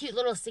 Not the cute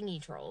little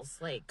singy trolls.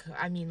 Like,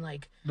 I mean,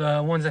 like...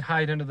 the ones that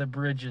hide under the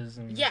bridges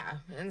and... Yeah,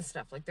 and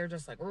stuff. Like, they're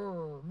just like...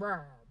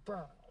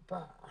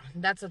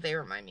 That's what they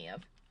remind me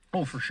of.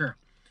 Oh, for sure.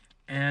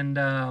 And,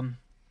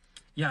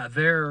 yeah,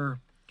 they're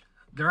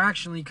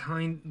actually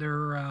because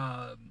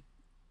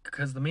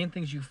the main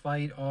things you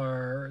fight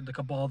are the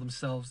Cabal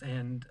themselves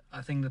and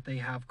a thing that they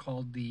have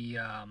called the,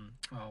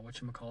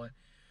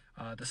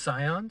 the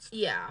Scions.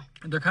 Yeah.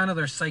 They're kind of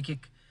their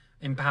psychic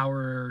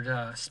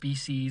empowered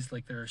species.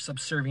 Like, they're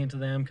subservient to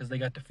them because they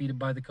got defeated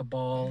by the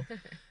Cabal.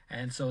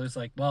 And so it's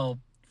like, well,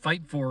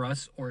 fight for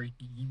us or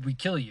we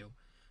kill you.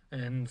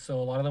 And so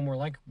a lot of them were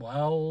like,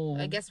 well...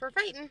 I guess we're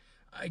fighting.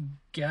 I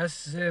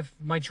guess if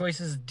my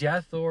choice is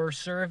death or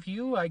serve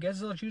you, I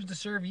guess I'll choose to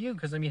serve you.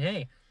 Because, I mean,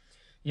 hey,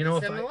 if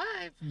I'm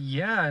alive.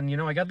 Yeah,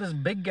 and, I got this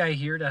big guy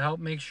here to help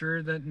make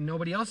sure that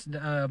nobody else,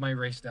 my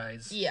race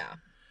dies. Yeah.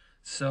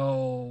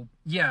 So,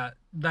 yeah,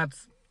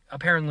 that's...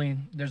 Apparently,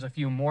 there's a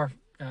few more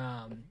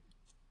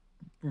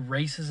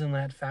races in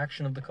that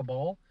faction of the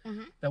Cabal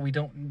that we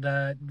don't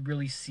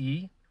really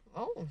see.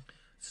 Oh.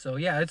 So,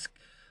 yeah, it's...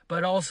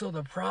 But also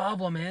the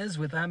problem is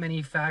with that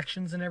many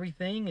factions and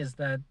everything is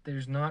that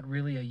there's not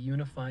really a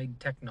unified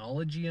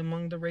technology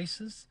among the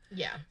races.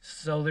 Yeah.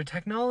 So their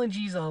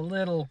technology's a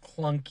little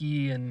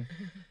clunky and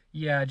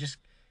yeah, just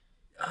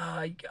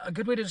a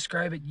good way to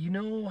describe it. You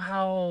know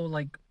how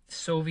like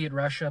Soviet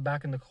Russia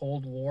back in the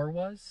Cold War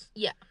was?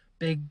 Yeah.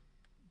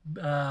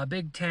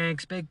 big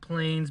tanks, big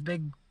planes,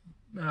 big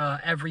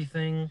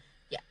everything.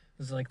 Yeah.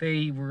 It's like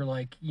they were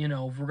like,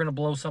 if we're gonna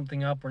blow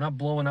something up, we're not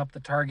blowing up the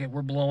target,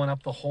 we're blowing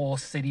up the whole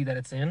city that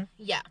it's in.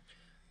 Yeah.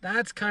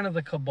 That's kind of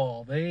the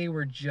Cabal. They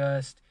were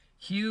just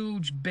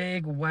huge,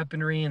 big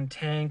weaponry and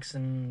tanks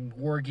and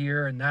war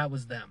gear, and that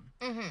was them.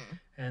 Mm-hmm.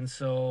 And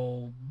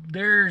so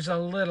there's a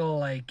little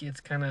like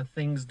it's kind of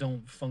things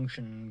don't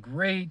function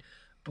great,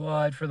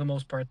 but for the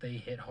most part they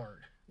hit hard.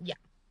 Yeah.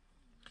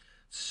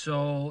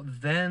 So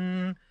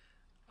then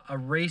a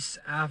race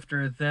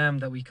after them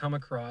that we come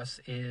across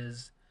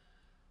is,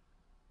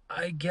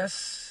 I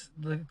guess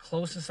the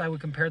closest I would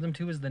compare them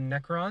to is the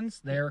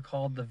Necrons. They're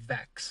called the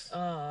Vex. Oh,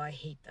 I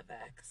hate the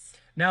Vex.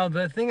 Now,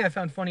 the thing I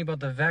found funny about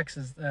the Vex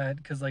is that,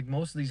 because like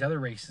most of these other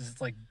races,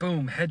 it's like,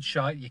 boom,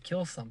 headshot, you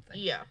kill something.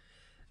 Yeah.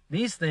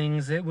 These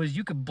things, it was,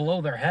 you could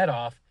blow their head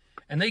off,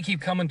 and they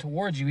keep coming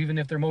towards you, even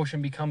if their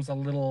motion becomes a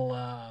little...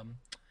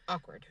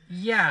 awkward.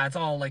 Yeah, it's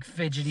all like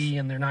fidgety,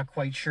 and they're not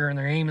quite sure, and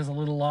their aim is a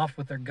little off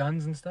with their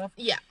guns and stuff.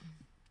 Yeah.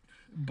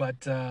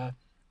 But,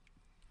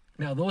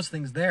 now those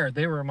things there,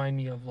 they remind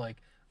me of like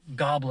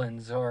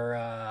goblins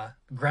or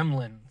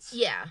gremlins.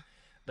 Yeah.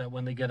 That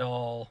when they get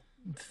all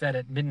fed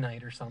at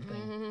midnight or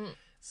something. Mm-hmm.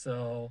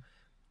 So,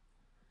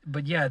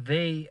 but yeah,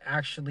 they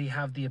actually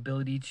have the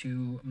ability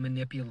to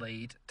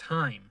manipulate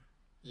time.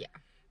 Yeah.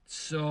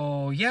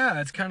 So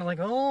yeah, it's kind of like,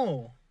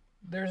 oh,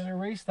 there's a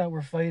race that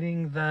we're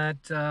fighting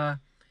that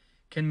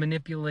can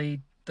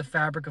manipulate the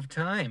fabric of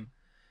time.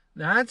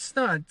 That's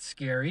not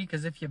scary,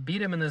 because if you beat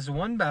them in this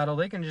one battle,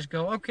 they can just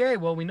go, okay,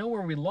 well, we know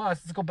where we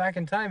lost. Let's go back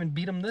in time and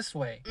beat them this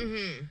way.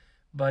 Mm-hmm.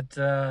 But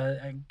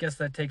I guess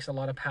that takes a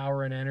lot of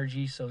power and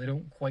energy, so they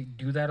don't quite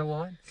do that a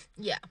lot.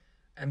 Yeah.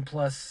 And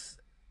plus,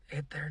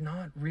 they're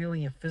not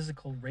really a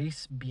physical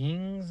race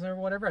beings or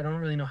whatever. I don't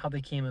really know how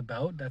they came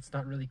about. That's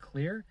not really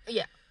clear.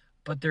 Yeah.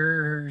 But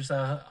there's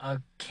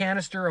a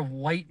canister of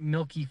white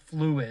milky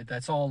fluid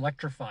that's all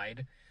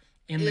electrified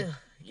in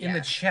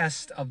the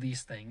chest of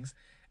these things.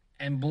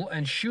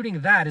 And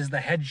shooting that is the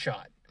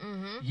headshot.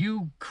 Mm-hmm.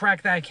 You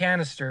crack that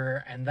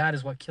canister, and that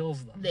is what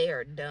kills them. They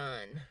are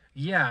done.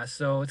 Yeah,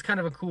 so it's kind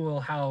of a cool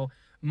how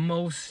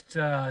most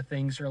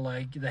things are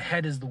like the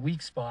head is the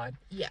weak spot.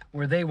 Yeah.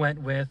 Where they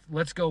went with,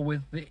 let's go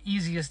with the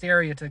easiest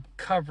area to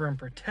cover and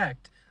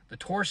protect, the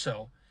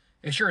torso.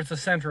 Sure, it's the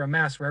center of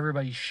mass where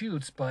everybody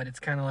shoots, but it's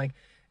kind of like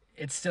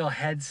it's still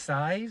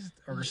head-sized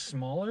or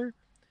smaller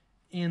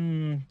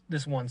in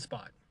this one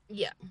spot.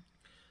 Yeah.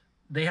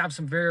 They have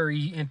some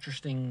very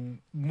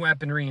interesting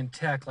weaponry and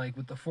tech, like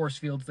with the force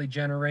fields they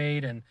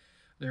generate, and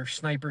their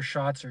sniper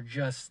shots are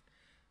just,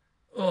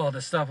 the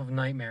stuff of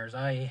nightmares.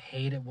 I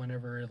hate it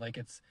whenever, like,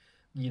 it's,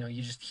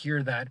 you just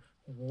hear that,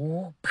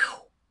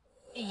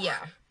 yeah,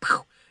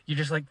 you're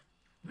just like,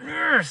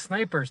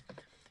 snipers.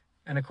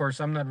 And of course,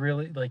 I'm not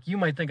really, like, you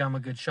might think I'm a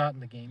good shot in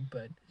the game,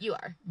 but you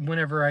are.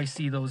 Whenever I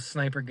see those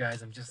sniper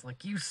guys, I'm just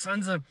like, you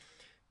sons of,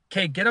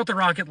 okay, get out the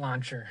rocket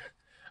launcher.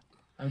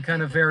 I'm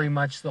kind of very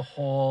much the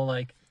whole,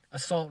 like,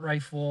 assault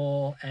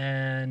rifle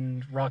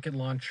and rocket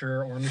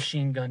launcher or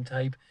machine gun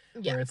type,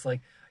 where it's like,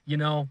 I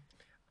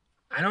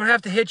don't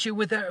have to hit you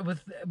with that,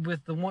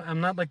 with the one. I'm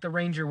not like the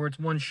Ranger where it's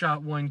one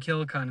shot, one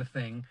kill kind of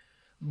thing.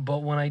 But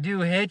when I do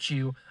hit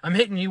you, I'm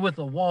hitting you with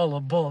a wall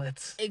of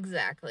bullets.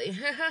 Exactly.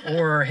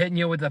 Or hitting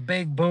you with a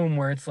big boom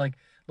where it's like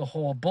the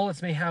whole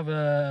bullets may have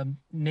a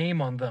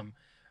name on them.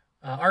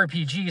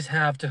 RPGs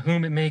have to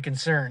whom it may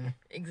concern.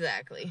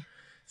 Exactly.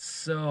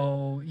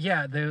 So,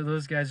 yeah,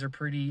 those guys are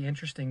pretty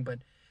interesting, but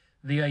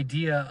the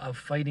idea of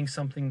fighting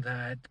something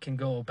that can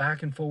go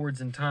back and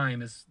forwards in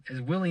time as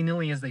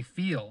willy-nilly as they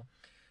feel,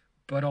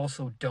 but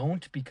also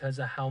don't because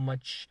of how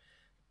much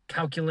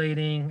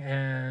calculating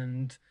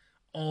and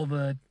all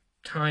the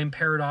time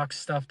paradox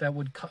stuff that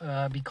would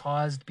be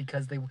caused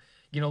because they,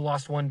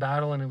 lost one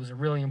battle and it was a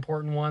really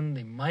important one.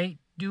 They might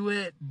do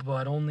it,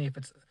 but only if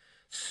it's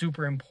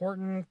super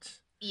important.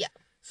 Yeah.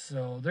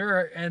 So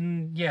they're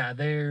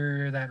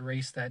that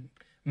race that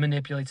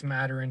manipulates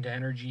matter into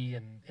energy,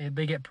 and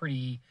they get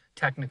pretty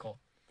technical.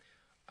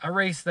 A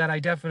race that I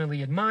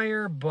definitely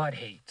admire, but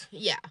hate.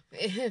 Yeah,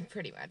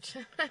 pretty much.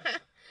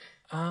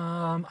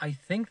 I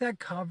think that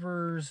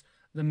covers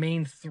the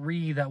main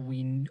three that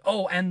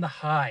and the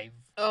Hive.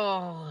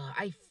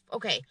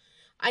 Okay.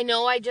 I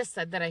know I just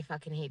said that I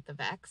fucking hate the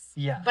Vex.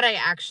 Yeah. But I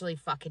actually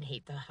fucking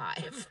hate the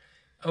Hive.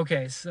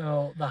 Okay,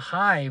 so the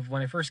Hive,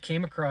 when I first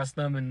came across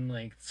them and,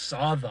 like,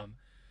 saw them,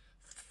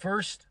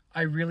 first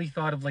I really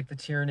thought of, like, the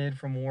Tyranid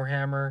from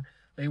Warhammer.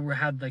 They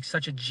had, like,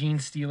 such a Gene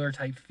Stealer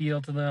type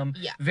feel to them.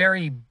 Yeah.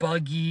 Very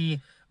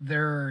buggy.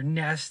 Their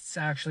nests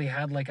actually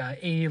had, like, a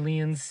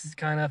aliens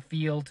kind of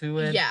feel to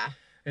it. Yeah.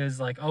 It was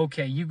like,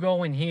 okay, you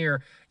go in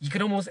here,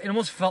 it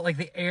almost felt like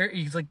the air,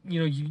 it's like,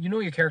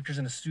 your character's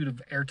in a suit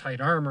of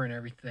airtight armor and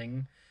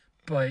everything,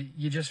 but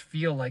you just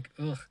feel like,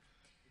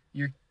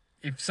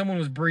 if someone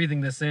was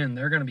breathing this in,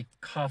 they're going to be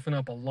coughing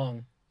up a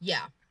lung.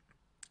 Yeah.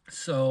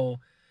 So,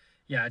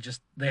 yeah,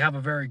 they have a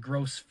very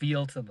gross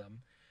feel to them.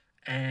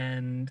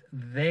 And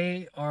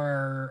they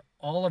are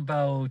all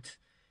about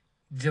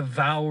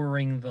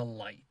devouring the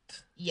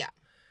light. Yeah.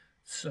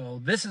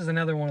 So this is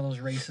another one of those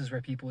races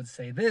where people would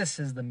say this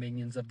is the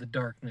minions of the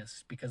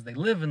darkness because they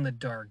live in the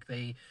dark,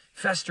 they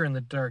fester in the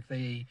dark,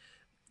 they,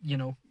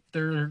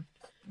 they're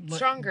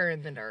stronger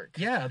in the dark.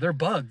 Yeah, they're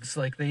bugs.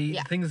 Like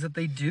things that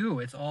they do,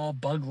 it's all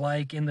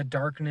bug-like in the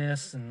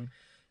darkness, and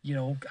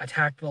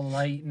attack the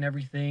light and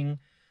everything.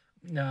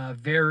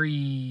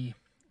 Very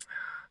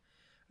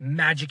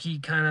magic-y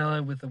kind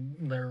of with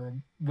their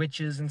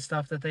witches and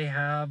stuff that they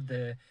have.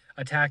 They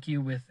attack you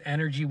with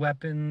energy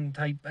weapon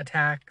type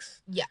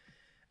attacks. Yeah.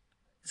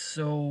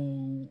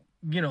 So,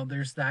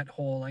 there's that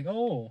whole like,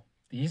 oh,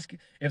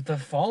 if the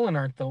Fallen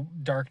aren't the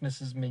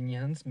Darkness's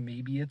minions,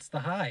 maybe it's the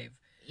Hive.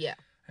 Yeah.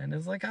 And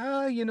it's like,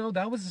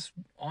 that was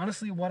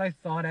honestly what I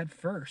thought at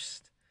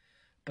first.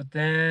 But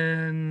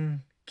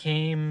then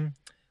came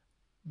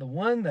the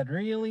one that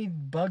really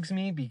bugs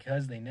me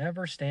because they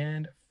never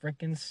stand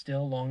frickin'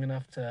 still long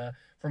enough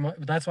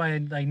that's why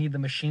I need the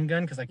machine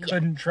gun, because I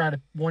couldn't try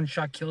to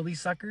one-shot kill these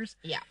suckers.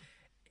 Yeah.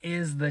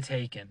 Is the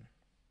Taken.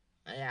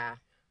 Yeah.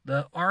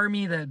 The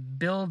army that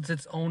builds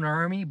its own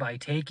army by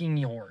taking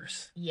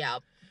yours.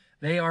 Yep.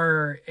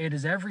 It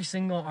is every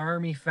single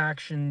army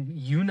faction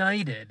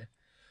united,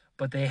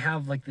 but they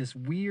have like this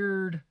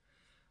weird,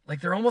 like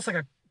they're almost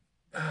like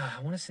I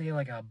want to say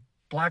like a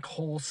black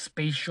hole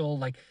spatial,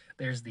 like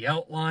there's the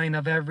outline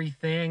of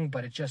everything,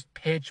 but it's just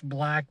pitch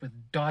black with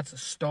dots of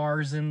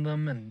stars in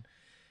them, and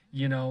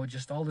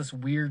just all this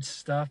weird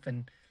stuff.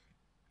 And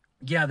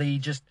yeah, they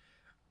just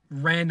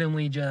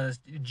randomly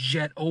just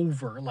jet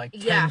over like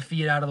 10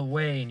 feet out of the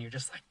way, and you're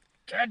just like,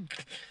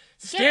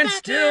 stand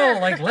still,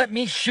 like let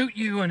me shoot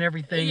you and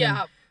everything.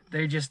 Yeah.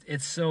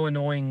 It's so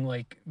annoying.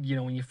 Like,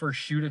 when you first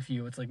shoot a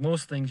few, it's like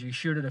most things, you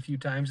shoot it a few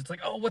times, it's like,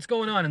 oh, what's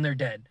going on? And they're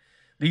dead.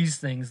 These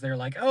things, they're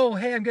like, oh,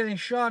 hey, I'm getting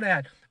shot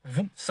at.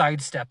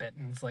 Sidestep it.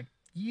 And it's like,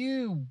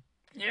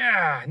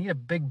 I need a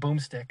big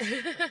boomstick.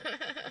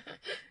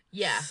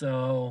 Yeah.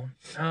 So,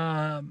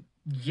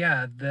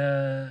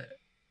 the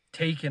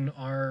Taken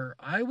are,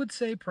 I would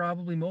say,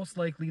 probably most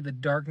likely the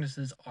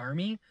Darkness's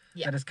army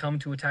that has come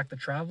to attack the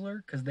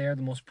Traveler, because they are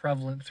the most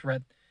prevalent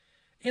threat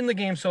in the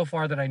game so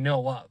far that I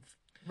know of.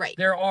 Right.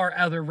 There are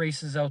other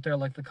races out there,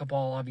 like the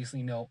Cabal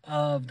obviously know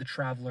of the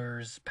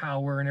Traveler's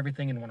power and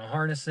everything and want to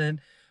harness it,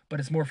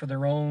 but it's more for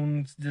their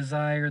own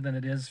desire than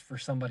it is for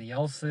somebody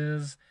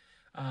else's.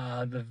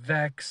 The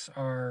Vex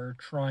are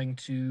trying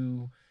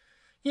to,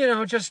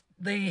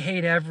 they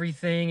hate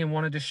everything and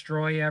want to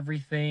destroy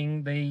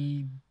everything.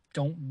 They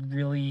don't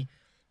really,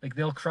 like,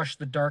 they'll crush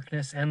the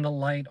darkness and the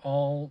light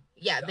all.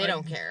 Yeah, they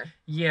don't care.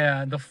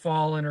 Yeah, the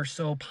Fallen are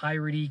so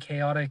piratey,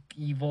 chaotic,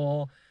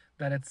 evil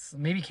that it's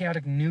maybe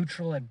chaotic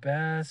neutral at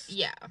best.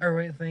 Yeah.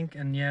 I think.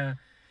 And yeah,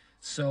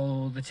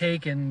 so the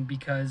Taken,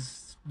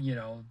 because,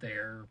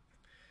 they're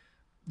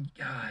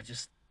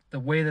just the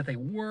way that they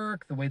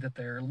work, the way that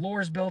their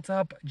lore's built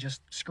up,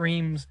 just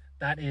screams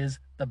that is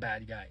the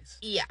bad guys.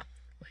 Yeah.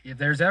 If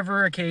there's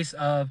ever a case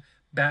of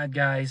bad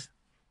guys,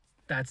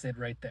 that's it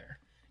right there.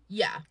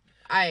 Yeah,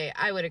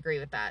 I would agree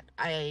with that.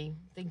 I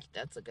think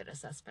that's a good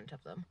assessment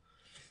of them.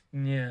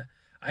 Yeah.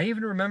 I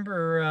even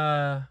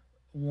remember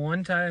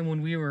one time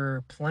when we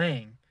were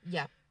playing.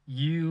 Yeah.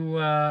 You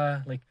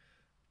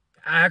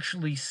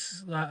actually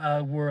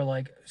were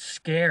like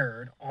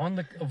scared on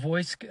the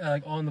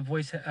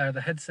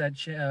the headset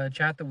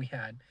chat that we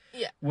had.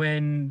 Yeah.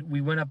 When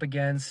we went up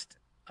against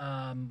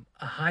a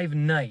Hive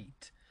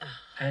Knight,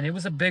 and it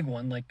was a big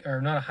one, or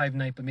not a Hive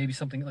Knight, but maybe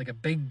something like a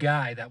big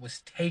guy that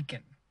was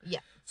taken. Yeah.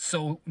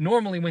 So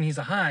normally when he's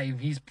a Hive,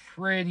 he's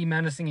pretty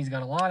menacing. He's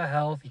got a lot of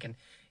health. He can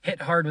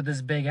hit hard with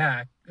his big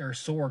axe or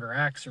sword or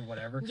axe or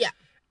whatever. Yeah.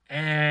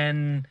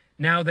 And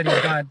now that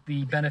he's got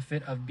the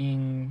benefit of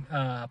being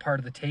part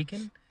of the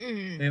Taken,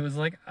 it was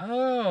like,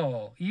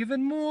 oh,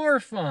 even more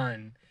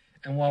fun.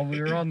 And while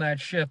we were on that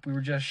ship, we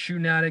were just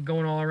shooting at it,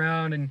 going all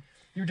around, and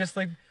you're just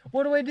like,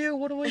 what do I do?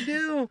 What do I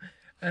do?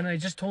 And I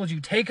just told you,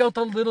 take out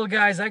the little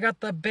guys. I got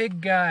the big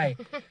guy.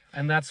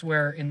 And that's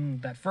where, in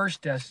that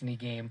first Destiny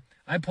game,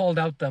 I pulled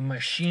out the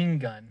machine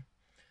gun.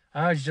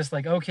 I was just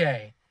like,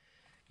 okay,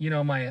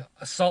 my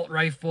assault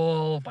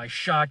rifle, my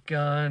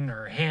shotgun,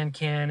 or hand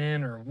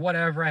cannon, or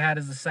whatever I had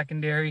as a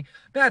secondary,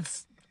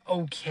 that's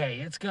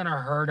okay. It's going to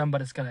hurt them,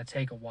 but it's going to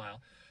take a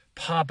while.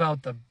 Pop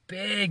out the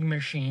big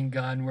machine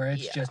gun where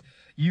it's just,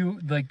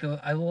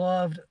 I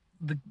loved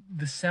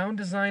the sound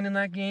design in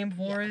that game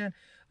for it.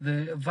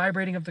 The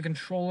vibrating of the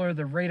controller,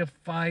 the rate of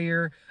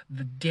fire,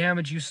 the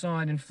damage you saw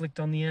it inflict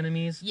on the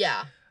enemies.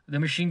 Yeah. The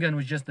machine gun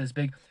was just this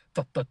big,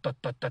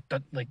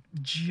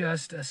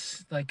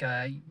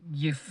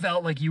 you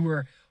felt like you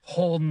were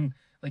holding,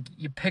 like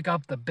you pick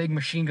up the big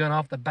machine gun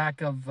off the back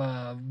of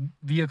a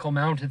vehicle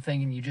mounted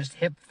thing and you just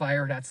hip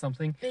fired at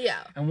something.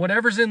 Yeah. And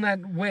whatever's in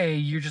that way,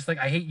 you're just like,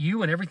 I hate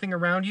you and everything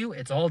around you.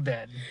 It's all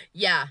dead.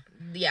 Yeah.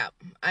 Yeah.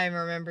 I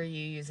remember you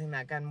using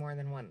that gun more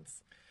than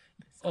once.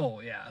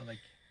 Oh yeah.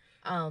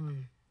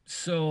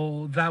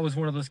 So that was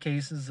one of those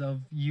cases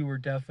of you were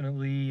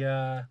definitely,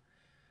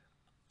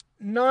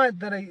 not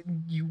that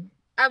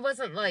I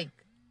wasn't like,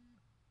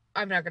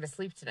 I'm not going to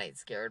sleep tonight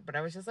scared, but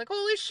I was just like,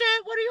 holy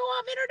shit, what do you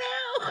want me to do?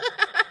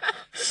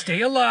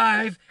 stay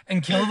alive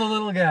and kill the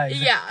little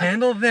guys. Yeah.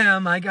 Handle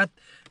them. I got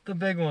the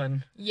big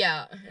one.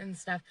 Yeah, and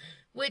stuff.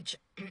 Which,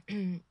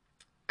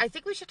 I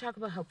think we should talk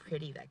about how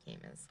pretty that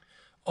game is.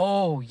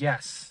 Oh,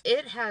 yes.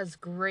 It has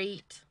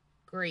great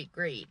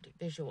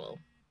visual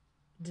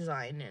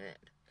design in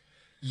it.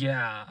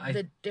 Yeah.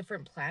 The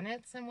different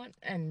planets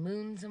and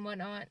moons and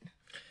whatnot.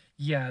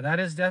 Yeah, that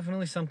is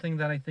definitely something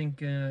that I think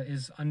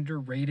is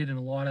underrated in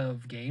a lot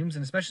of games,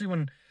 and especially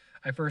when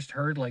I first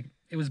heard, like,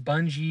 it was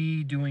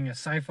Bungie doing a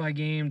sci-fi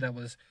game that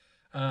was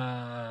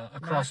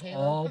across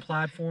all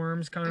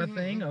platforms kind of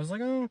thing. I was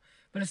like, oh,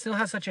 but it still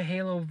has such a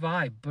Halo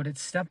vibe, but it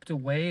stepped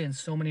away in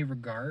so many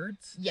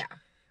regards. Yeah.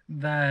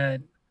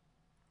 That,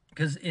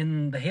 because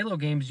in the Halo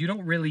games, you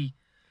don't really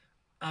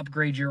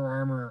upgrade your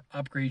armor,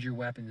 upgrade your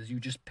weapons. You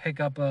just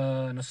pick up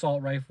an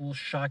assault rifle,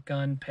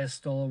 shotgun,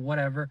 pistol,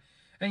 whatever,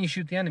 and you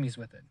shoot the enemies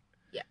with it.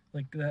 Yeah.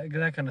 Like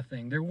that kind of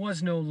thing. There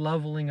was no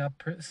leveling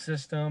up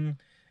system.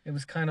 It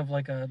was kind of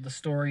like the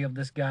story of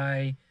this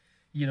guy,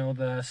 you know,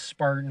 the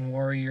Spartan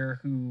warrior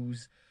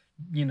who's,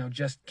 you know,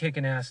 just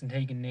kicking ass and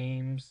taking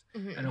names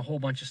and a whole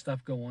bunch of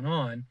stuff going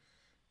on.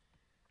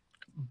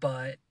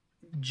 But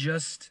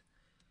just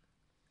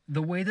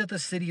the way that the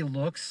city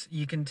looks,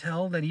 you can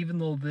tell that even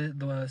though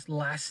the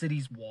last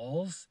city's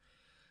walls,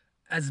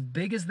 as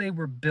big as they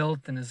were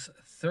built and as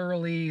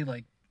thoroughly,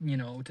 like, you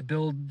know, to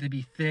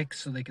be thick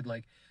so they could,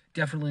 like,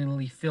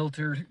 definitely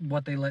filter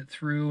what they let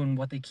through and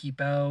what they keep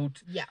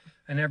out. Yeah.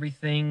 And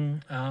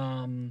everything.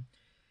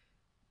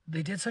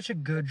 They did such a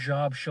good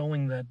job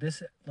showing that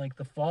this, like,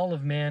 the fall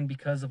of man,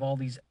 because of all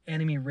these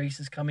enemy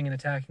races coming and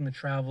attacking the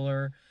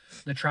Traveler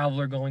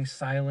going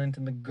silent,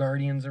 and the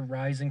Guardians are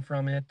rising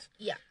from it.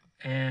 Yeah.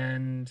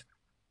 And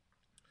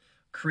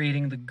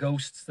creating the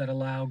ghosts that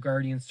allow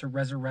Guardians to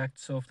resurrect,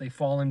 so if they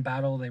fall in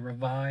battle, they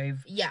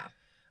revive. Yeah.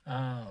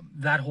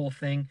 That whole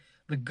thing.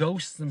 The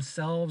ghosts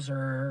themselves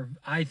are,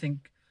 I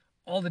think,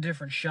 all the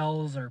different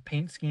shells or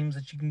paint schemes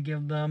that you can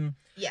give them.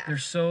 Yeah. They're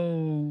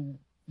so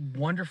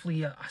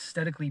wonderfully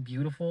aesthetically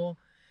beautiful.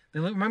 They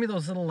remind me of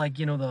those little, like,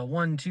 you know, the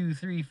 1, 2,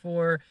 3,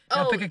 4.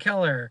 Now pick a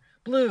color.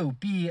 Blue,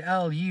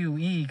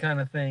 BLUE kind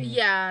of thing.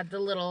 Yeah, the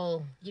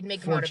little, you'd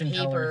make them out of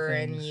paper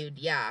and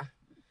yeah.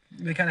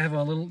 They kind of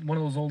have one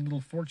of those old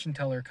little fortune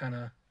teller kind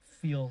of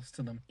feels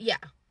to them. Yeah.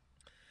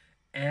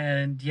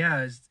 And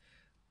yeah,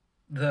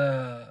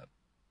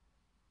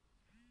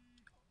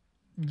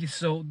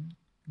 so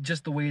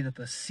just the way that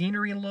the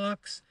scenery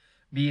looks,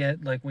 be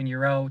it like when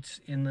you're out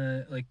in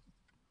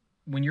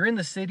when you're in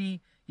the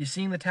city, you're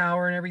seeing the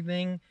tower and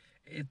everything,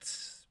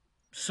 it's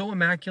so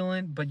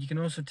immaculate, but you can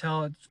also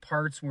tell it's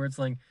parts where it's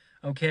like,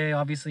 okay,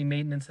 obviously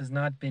maintenance has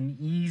not been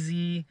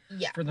easy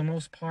for the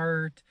most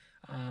part.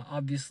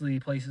 Obviously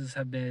places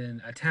have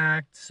been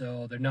attacked,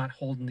 so they're not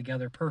holding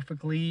together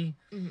perfectly.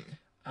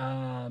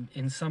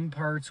 In some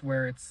parts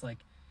where it's like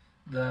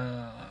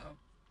the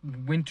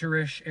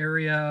winterish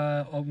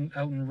area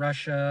out in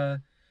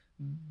Russia,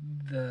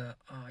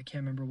 I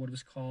can't remember what it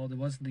was called. It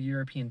wasn't the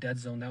European Dead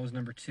Zone. That was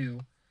number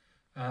 2.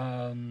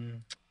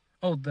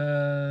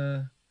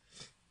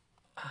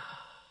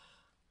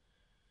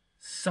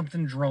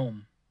 Something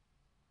Drome.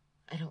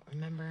 I don't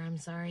remember. I'm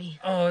sorry.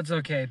 Oh, it's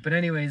okay. But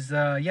anyways,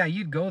 yeah,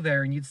 you'd go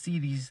there and you'd see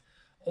these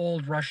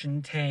old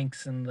Russian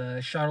tanks and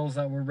the shuttles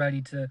that were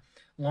ready to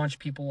launch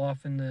people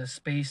off into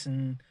space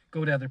and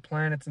go to other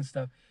planets and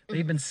stuff.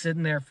 They've been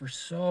sitting there for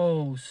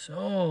so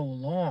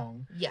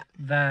long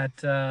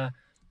that,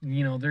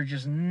 you know, they're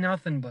just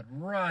nothing but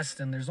rust,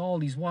 and there's all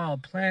these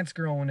wild plants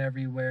growing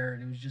everywhere.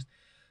 And it was just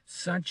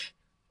such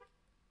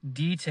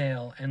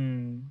detail,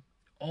 and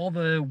all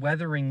the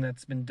weathering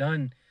that's been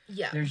done.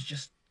 Yeah.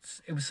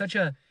 It was such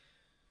a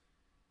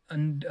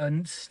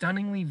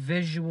stunningly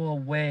visual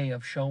way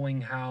of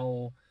showing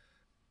how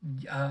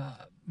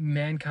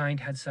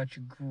mankind had such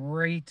a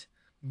great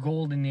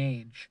golden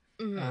age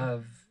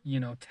of, you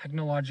know,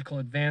 technological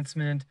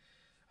advancement,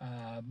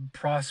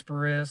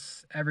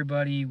 prosperous.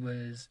 Everybody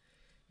was,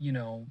 you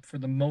know, for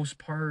the most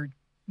part,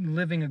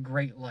 living a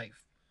great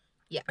life.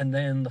 Yeah. And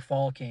then the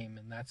fall came,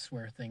 and that's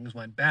where things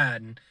went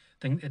bad, and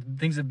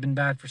things have been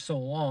bad for so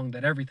long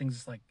that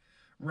everything's like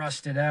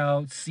rusted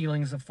out.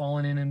 Ceilings have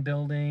fallen in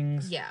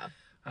buildings. Yeah.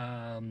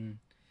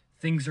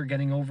 Things are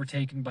getting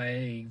overtaken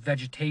by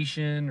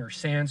vegetation or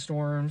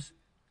sandstorms.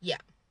 Yeah.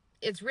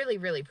 It's really,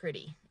 really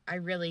pretty. I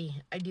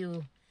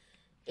do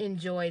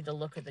enjoy the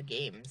look of the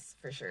games,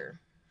 for sure.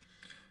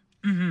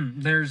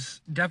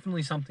 There's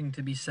definitely something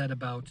to be said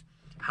about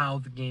how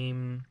the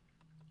game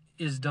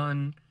is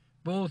done,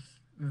 both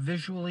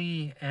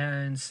visually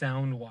and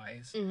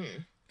sound-wise.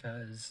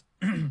 Because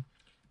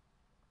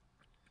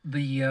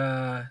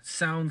the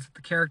sounds that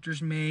the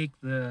characters make,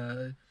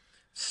 the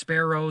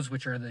sparrows,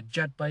 which are the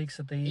jet bikes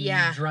that they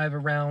drive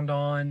around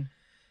on,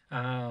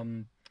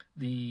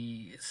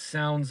 the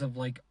sounds of,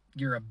 like,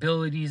 your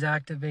abilities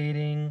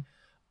activating,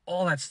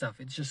 all that stuff.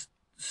 It's just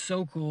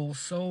so cool,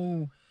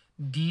 so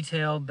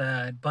detailed,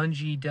 that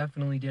Bungie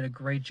definitely did a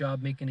great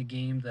job making a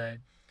game that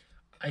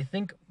I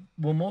think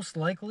will most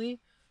likely,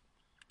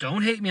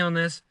 don't hate me on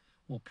this,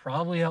 will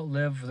probably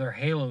outlive their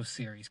Halo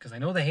series, because I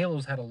know the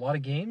Halos had a lot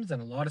of games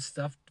and a lot of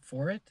stuff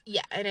for it.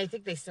 Yeah, and I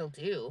think they still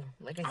do.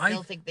 Like, I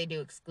still think they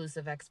do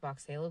exclusive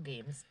Xbox Halo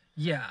games.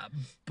 Yeah,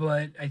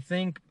 but I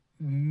think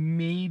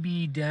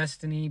maybe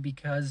Destiny,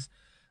 because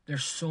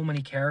there's so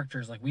many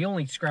characters. Like, we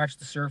only scratched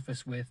the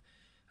surface with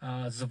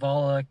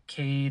Zavala,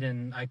 Cade,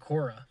 and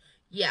Ikora.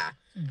 Yeah.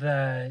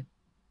 That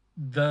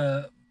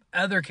the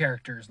other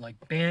characters, like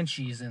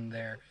Banshee's in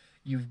there.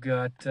 You've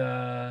got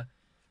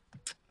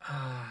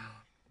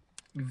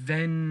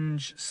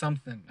Venge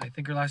something. I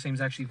think her last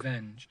name's actually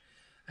Venge.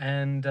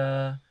 And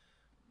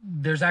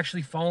there's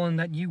actually Fallen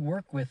that you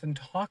work with and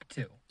talk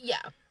to.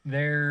 Yeah.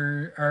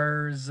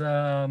 There's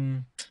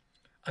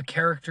a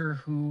character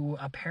who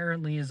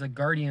apparently is a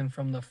guardian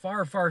from the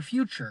far, far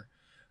future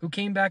who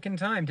came back in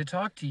time to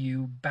talk to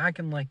you back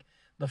in, like,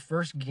 the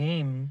first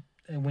game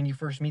when you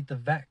first meet the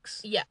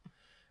Vex. Yeah.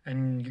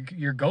 And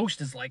your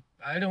ghost is like,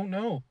 I don't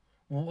know.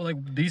 Well,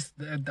 like, these,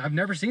 I've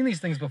never seen these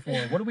things before.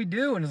 What do we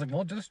do? And it's like,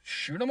 well, just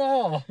shoot them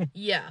all.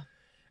 Yeah.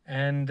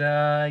 And,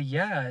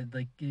 yeah,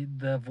 like,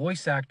 the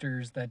voice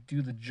actors that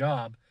do the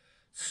job,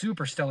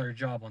 super stellar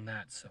job on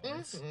that. So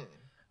it's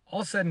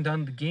all said and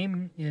done, the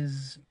game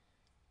is,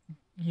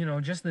 you know,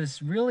 just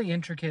this really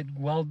intricate,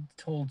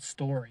 well-told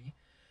story.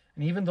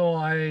 And even though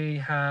I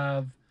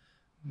have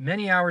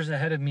many hours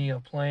ahead of me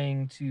of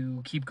playing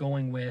to keep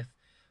going with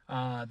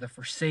the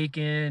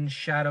Forsaken,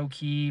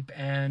 Shadowkeep,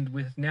 and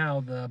with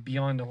now the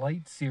Beyond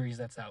Light series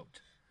that's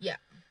out. Yeah.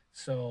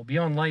 So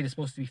Beyond Light is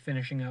supposed to be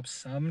finishing up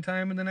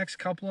sometime in the next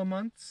couple of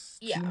months.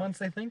 Yeah. 2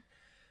 months, I think,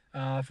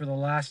 for the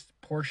last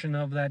portion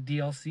of that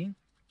DLC.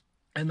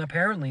 And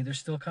apparently there's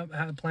still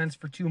plans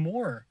for 2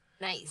 more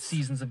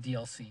seasons of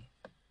DLC.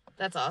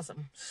 That's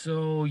awesome.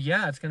 So,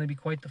 yeah, it's going to be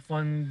quite the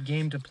fun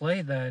game to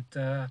play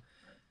that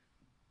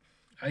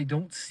I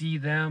don't see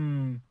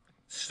them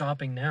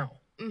stopping now.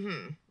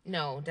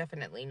 No,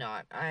 definitely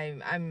not.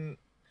 I'm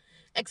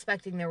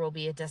expecting there will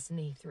be a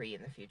Destiny 3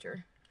 in the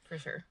future, for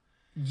sure.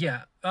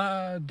 Yeah,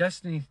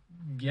 Destiny,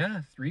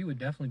 3 would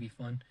definitely be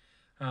fun.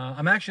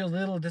 I'm actually a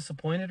little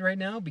disappointed right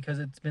now because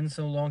it's been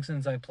so long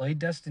since I played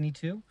Destiny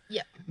 2.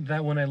 Yeah.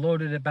 That when I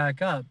loaded it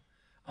back up,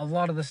 a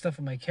lot of the stuff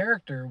with my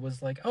character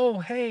was like, oh,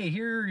 hey,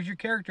 here's your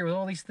character with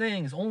all these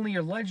things. Only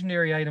your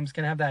legendary items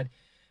can have that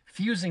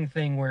fusing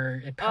thing where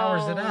it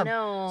powers it up.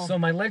 No. So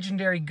my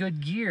legendary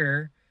good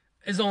gear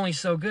is only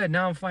so good.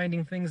 Now I'm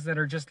finding things that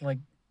are just like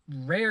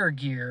rare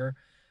gear,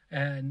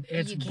 and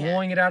it's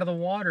blowing it out of the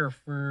water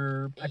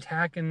for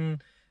attack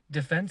and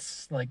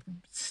defense like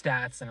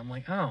stats, and I'm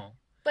like, oh.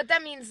 But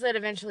that means that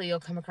eventually you'll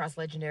come across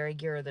legendary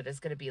gear that is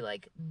going to be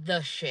like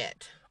the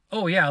shit.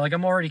 Oh yeah, like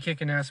I'm already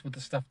kicking ass with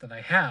the stuff that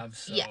I have,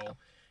 so yeah.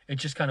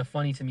 It's just kind of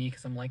funny to me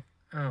because I'm like,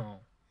 oh.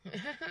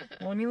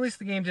 Well, I mean, at least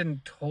the game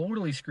didn't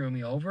totally screw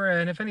me over,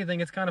 and if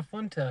anything, it's kind of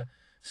fun to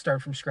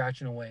start from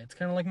scratch in a way. It's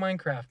kind of like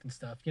Minecraft and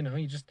stuff, you know,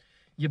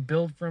 you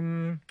build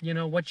from, you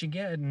know, what you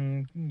get,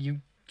 and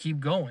you keep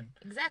going.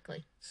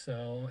 Exactly.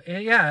 So,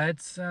 yeah,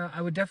 it's,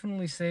 I would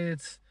definitely say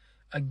it's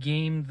a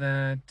game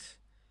that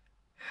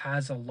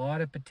has a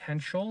lot of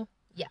potential.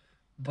 Yeah.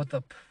 But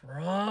the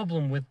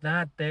problem with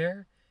that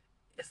there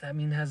is that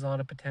it has a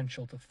lot of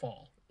potential to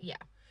fall. Yeah.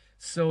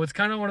 So it's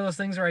kind of one of those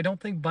things where I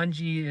don't think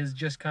Bungie is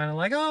just kind of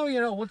like, oh, you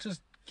know, we'll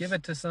just give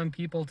it to some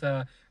people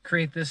to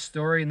create this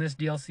story and this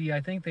DLC.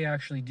 I think they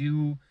actually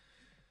do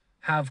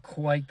have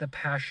quite the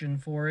passion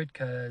for it,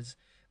 because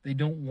they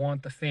don't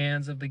want the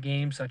fans of the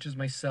game, such as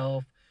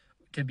myself,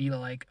 to be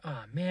like,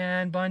 oh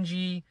man,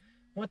 Bungie,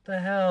 what the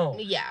hell?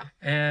 Yeah.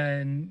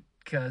 And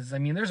because, I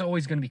mean, there's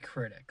always going to be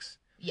critics.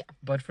 Yeah.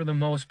 But for the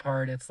most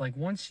part, it's like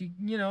once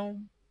you know,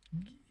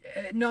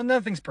 no,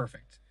 nothing's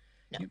perfect.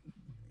 No.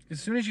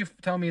 As soon as you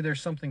tell me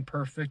there's something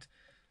perfect,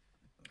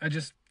 I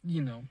just,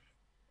 you know,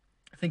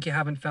 I think you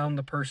haven't found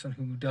the person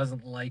who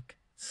doesn't like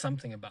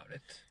something about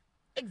it.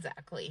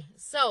 Exactly.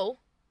 So,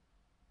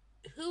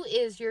 who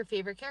is your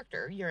favorite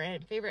character? Your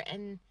favorite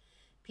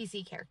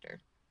NPC character?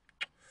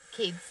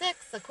 Cayde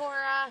Six,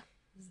 Ikora,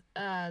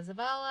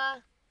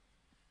 Zavala?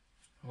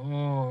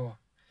 Oh.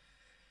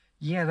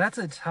 Yeah, that's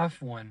a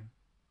tough one.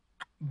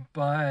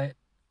 But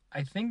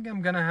I think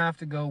I'm going to have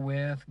to go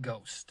with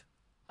Ghost.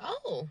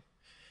 Oh.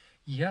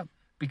 Yep,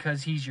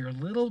 because he's your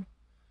little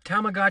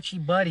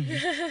Tamagotchi buddy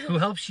who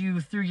helps you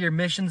through your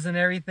missions and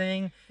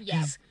everything. Yeah.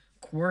 He's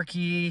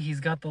quirky. He's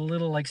got the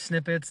little, like,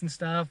 snippets and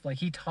stuff. Like,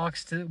 he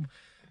talks to...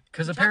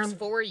 Because apparently... talks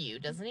for you,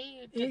 doesn't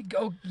he?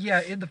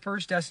 Yeah, in the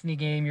first Destiny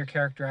game, your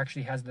character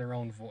actually has their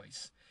own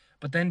voice.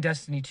 But then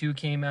Destiny 2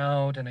 came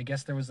out, and I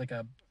guess there was, like,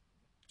 a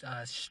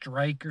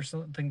strike or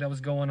something that was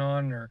going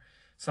on, or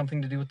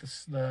something to do with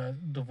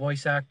the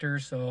voice actor,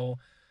 so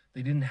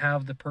they didn't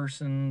have the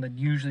person that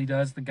usually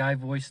does the guy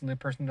voice and the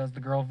person does the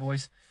girl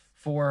voice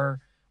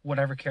for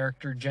whatever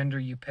character gender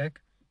you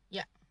pick.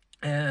 Yeah.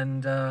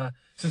 And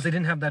since they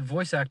didn't have that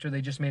voice actor, they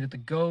just made it the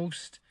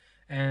Ghost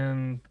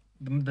and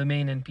the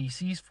main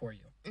NPCs for you.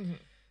 Mm-hmm.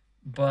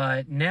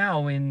 But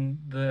now in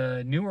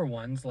the newer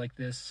ones, like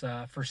this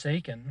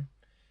Forsaken,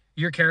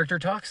 your character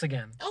talks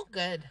again. Oh,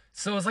 good.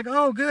 So it's like,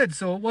 oh, good.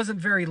 So it wasn't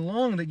very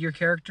long that your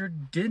character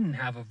didn't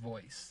have a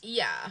voice.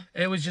 Yeah.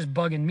 It was just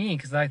bugging me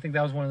because I think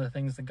that was one of the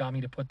things that got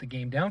me to put the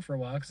game down for a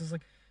while. Because it's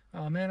like,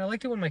 oh man, I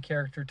liked it when my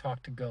character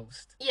talked to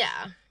Ghost.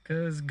 Yeah.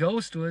 Because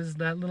Ghost was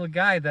that little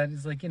guy that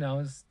is like,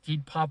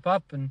 he'd pop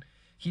up and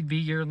he'd be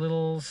your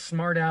little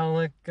smart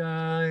aleck,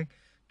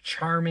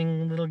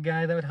 charming little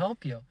guy that would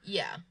help you.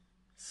 Yeah.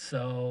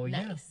 So,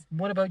 nice. Yeah.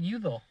 What about you,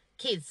 though?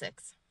 Cade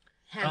 6.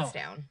 Hands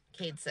down.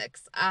 Cade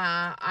 6.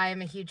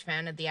 I'm a huge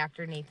fan of the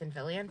actor Nathan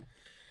Fillion.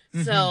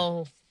 Mm-hmm.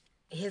 So,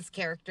 his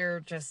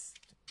character just...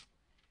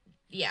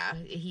 Yeah,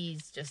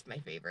 he's just my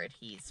favorite.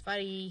 He's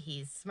funny.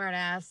 He's smart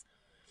ass.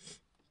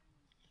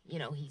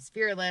 He's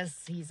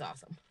fearless. He's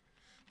awesome.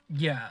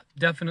 Yeah,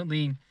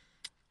 definitely.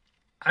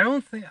 I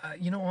don't think,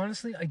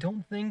 honestly, I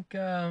don't think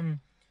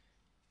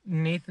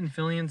Nathan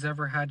Fillion's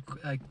ever had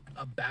like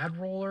a bad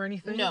role or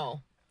anything.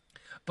 No.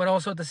 But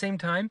also at the same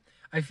time,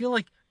 I feel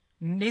like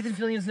Nathan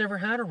Fillion's never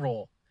had a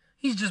role.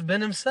 He's just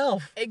been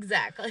himself.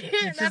 Exactly.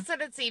 That's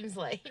what it seems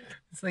like.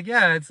 It's like,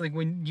 yeah, it's like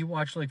when you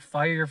watch like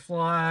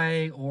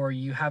Firefly, or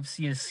you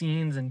see his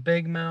scenes in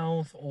Big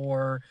Mouth,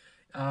 or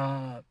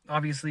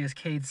obviously as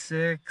Cade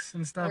 6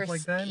 and stuff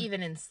like that.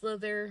 Even in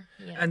Slither.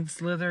 Yeah. And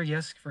Slither,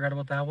 yes, forgot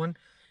about that one.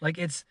 Like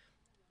it's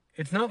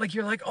not like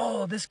you're like,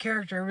 oh, this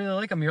character, I really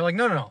like him. You're like,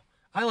 no.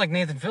 I like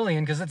Nathan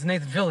Fillion because it's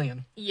Nathan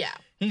Fillion. Yeah.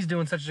 He's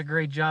doing such a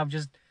great job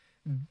just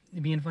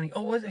being funny.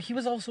 Oh, he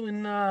was also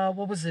in,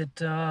 what was it?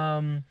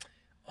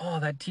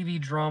 That TV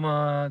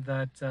drama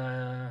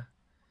that,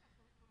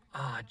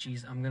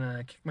 geez, I'm going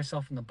to kick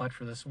myself in the butt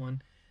for this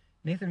one.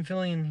 Nathan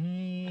Fillion,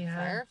 he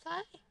had...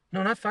 Firefly?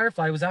 No, not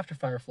Firefly. It was after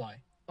Firefly.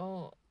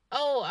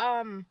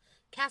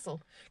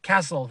 Castle.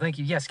 Castle, thank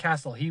you. Yes,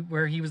 Castle.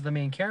 Where he was the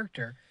main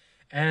character.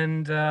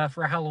 And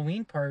for a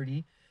Halloween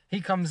party,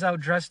 he comes out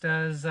dressed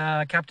as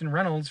Captain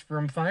Reynolds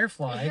from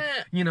Firefly.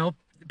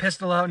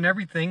 Pistol out and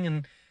everything.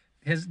 And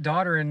his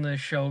daughter in the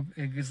show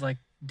is like,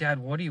 Dad,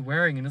 what are you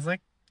wearing? And it's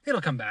like,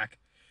 it'll come back.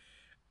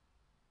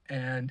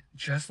 And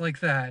just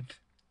like that,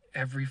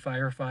 every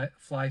Firefly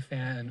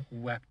fan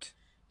wept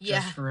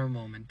just for a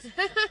moment.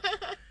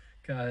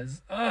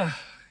 Because, that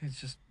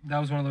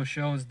was one of those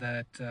shows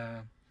that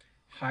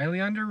highly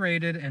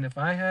underrated. And if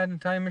I had a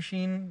time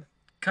machine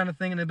kind of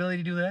thing and ability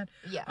to do that,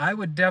 I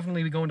would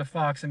definitely be going to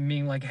Fox and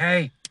being like,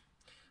 hey,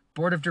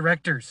 board of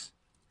directors,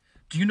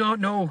 do you not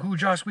know who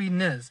Joss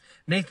Whedon is?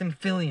 Nathan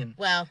Fillion.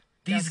 Well,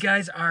 these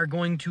guys are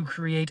going to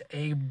create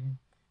a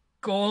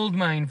gold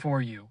mine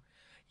for you.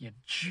 You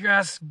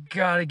just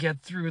got to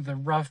get through the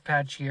rough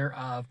patch here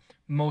of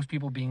most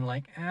people being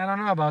like, I don't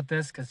know about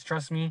this, because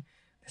trust me,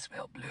 this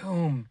will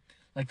bloom.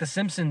 Like The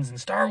Simpsons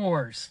and Star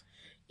Wars.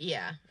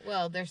 Yeah.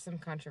 Well, there's some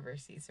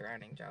controversy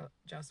surrounding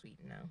Joss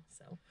Whedon now,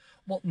 so.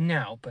 Well,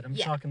 now, but I'm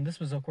talking, this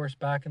was, of course,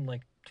 back in,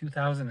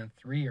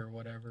 2003 or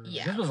whatever.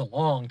 Yeah. This was a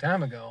long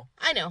time ago.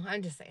 I know.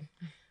 I'm just saying.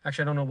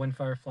 Actually, I don't know when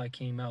Firefly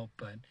came out,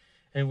 but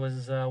it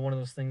was one of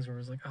those things where it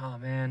was like, oh,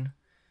 man.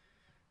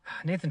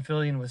 Nathan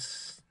Fillion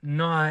was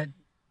not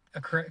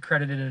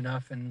credited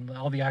enough, and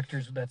all the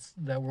actors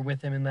that were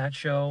with him in that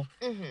show,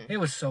 it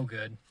was so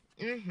good.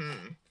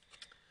 Mm-hmm.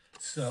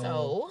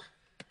 So,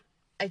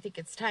 I think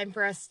it's time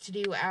for us to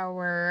do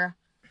our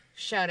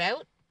shout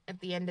out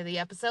at the end of the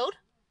episode,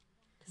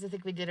 because I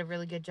think we did a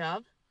really good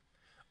job.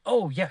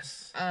 Oh,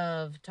 yes.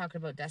 Of talking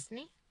about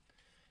Destiny.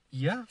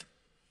 Yeah.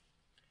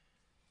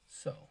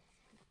 So,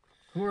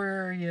 who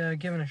are you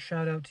giving a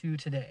shout out to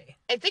today?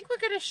 I think we're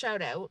going to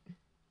shout out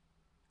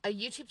a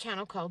YouTube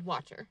channel called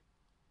Watcher.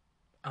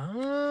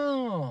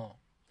 Oh.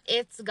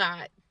 It's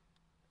got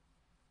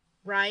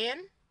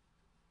Ryan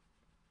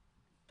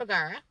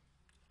Bagara.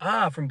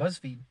 From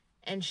BuzzFeed.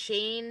 And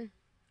Shane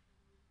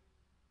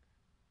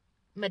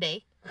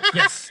Madej.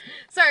 Yes.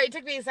 Sorry, it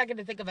took me a second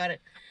to think about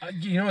it.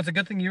 It's a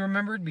good thing you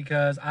remembered,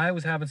 because I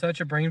was having such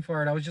a brain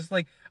fart. I was just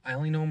like, I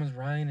only know him as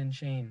Ryan and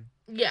Shane.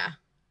 Yeah.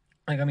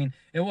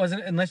 It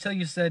wasn't, unless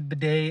you said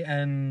Bidet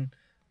and...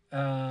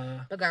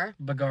 Bagara.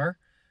 Bagara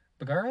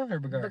or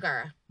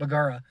Bagara?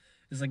 Bagara.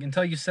 It's like,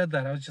 until you said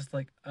that, I was just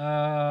like,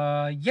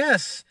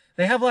 yes,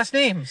 they have last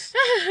names.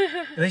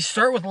 They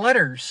start with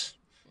letters.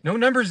 No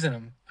numbers in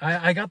them.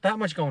 I got that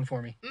much going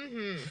for me.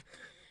 Mm-hmm.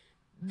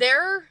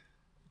 Their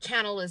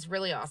channel is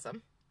really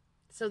awesome.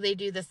 So they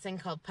do this thing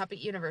called Puppet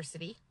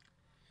University,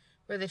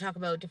 where they talk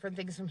about different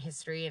things from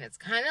history, and it's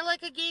kind of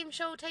like a game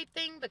show type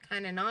thing, but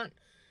kind of not.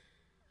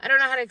 I don't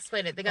know how to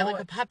explain it. They got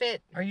a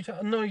puppet. Are you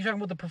No, you're talking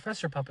about the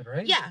Professor Puppet,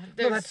 right? Yeah.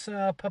 No, that's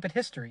Puppet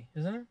History,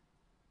 isn't it?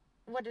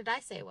 What did I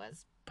say it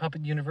was?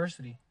 Puppet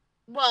University.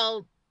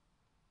 Well,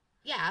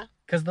 yeah.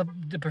 Because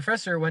the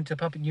professor went to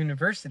Puppet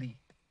University.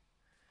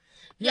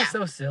 You're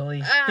so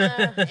silly.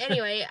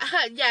 Anyway,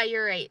 yeah,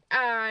 you're right.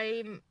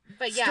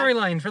 But yeah.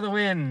 Storyline for the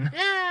win.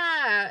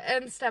 Yeah,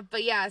 and stuff.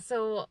 But yeah,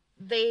 so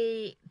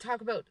they talk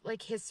about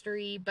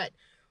history, but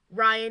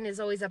Ryan is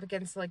always up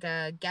against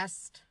a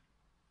guest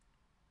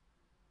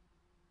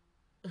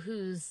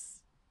who's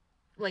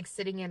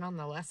sitting in on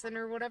the lesson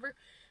or whatever.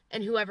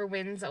 And whoever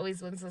wins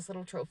always wins this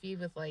little trophy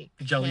with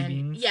jelly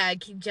beans. Yeah,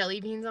 jelly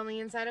beans on the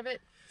inside of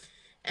it.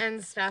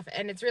 and stuff,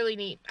 and it's really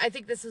neat. I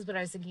think this is what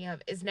I was thinking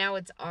of, is now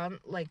it's on,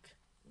 like,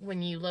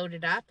 when you load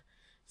it up,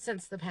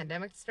 since the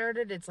pandemic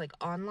started, it's like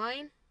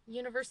online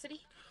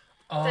university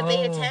that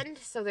they attend,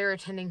 so they're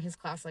attending his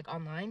class like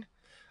online.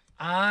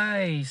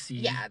 I see.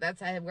 Yeah,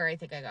 that's where I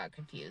think I got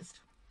confused.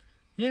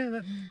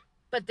 Yeah,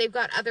 but they've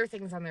got other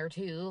things on there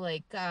too,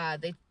 like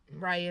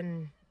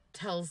Ryan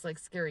tells like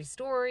scary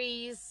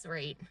stories,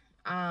 right?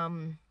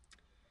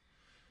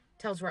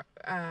 Tells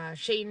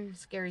Shane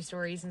scary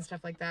stories and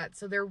stuff like that,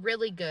 so they're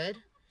really good.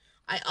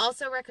 I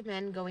also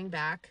recommend going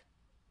back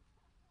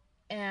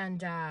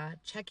and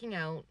checking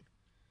out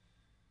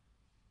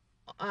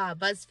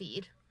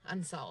BuzzFeed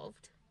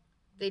Unsolved.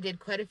 They did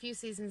quite a few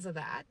seasons of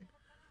that.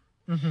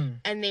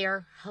 And they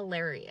are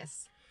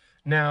hilarious.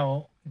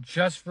 Now,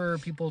 just for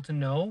people to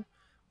know,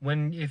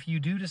 if you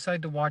do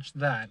decide to watch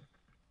that,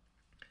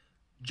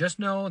 just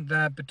know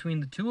that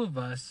between the two of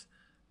us,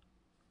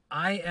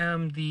 I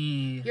am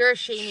the... You're a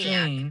Shaniac.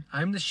 Shane.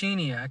 I'm the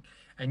Shaniac,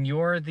 and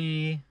you're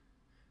the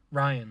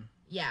Ryan.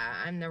 Yeah,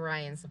 I'm the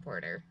Ryan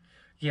supporter.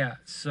 Yeah,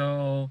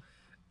 so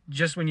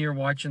just when you're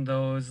watching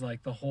those,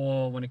 like the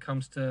whole, when it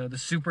comes to the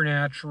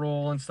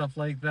supernatural and stuff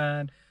like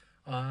that,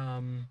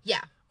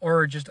 yeah.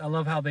 Or just, I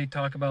love how they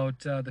talk about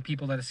the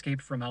people that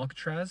escaped from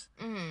Alcatraz.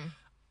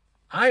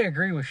 I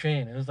agree with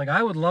Shane. It was like,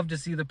 I would love to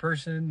see the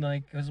person,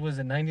 like, was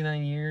it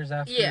 99 years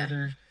after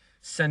their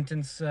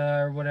sentence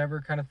or whatever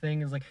kind of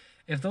thing. It's like,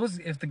 if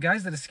the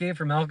guys that escaped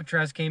from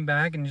Alcatraz came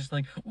back and just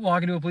like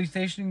walk into a police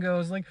station and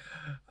goes like,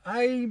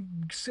 I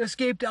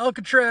escaped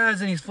Alcatraz,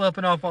 and he's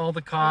flipping off all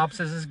the cops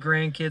as his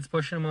grandkids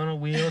pushing him on a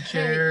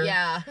wheelchair.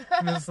 Yeah.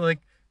 And it's like,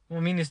 well,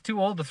 I mean, he's too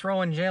old to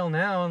throw in jail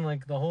now, and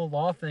like the whole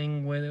law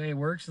thing, the way it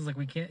works is like,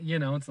 we can't,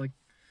 it's like,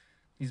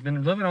 he's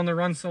been living on the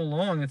run so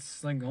long,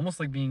 it's like almost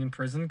like being in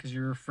prison, because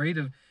you're afraid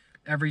of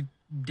every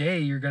day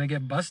you're gonna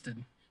get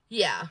busted.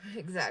 Yeah,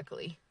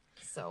 exactly.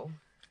 So,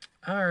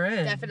 all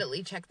right,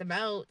 definitely check them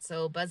out.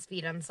 So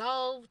BuzzFeed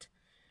Unsolved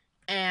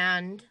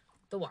and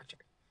The Watcher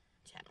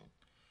channel.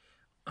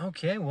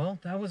 Okay, well,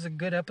 that was a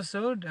good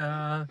episode.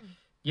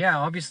 Yeah,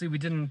 obviously we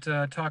didn't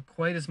talk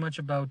quite as much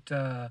about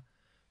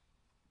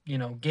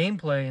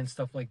gameplay and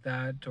stuff like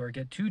that, or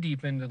get too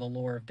deep into the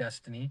lore of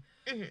Destiny.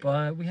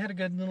 But we had a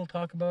good little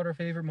talk about our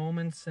favorite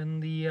moments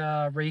and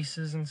the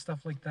races and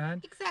stuff like that.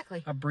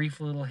 Exactly. A brief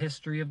little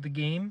history of the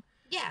game.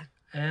 Yeah.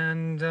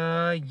 And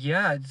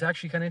it's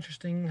actually kind of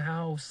interesting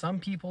how some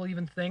people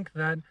even think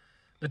that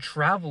the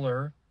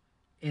Traveler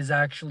is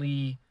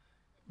actually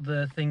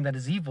the thing that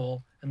is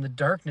evil, and the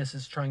darkness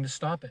is trying to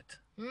stop it.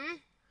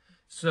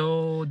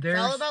 So there's...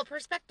 It's all about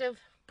perspective.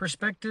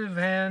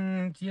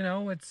 And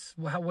it's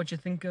what you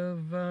think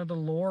of the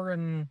lore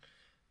and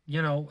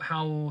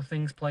how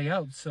things play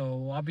out.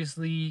 So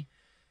obviously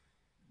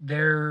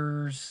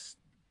there's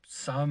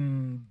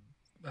some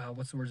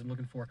what's the words I'm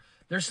looking for,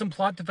 there's some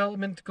plot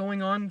development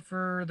going on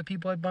for the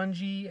people at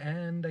Bungie,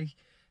 and I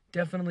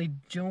definitely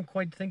don't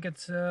quite think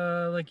it's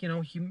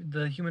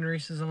the human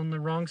race is on the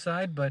wrong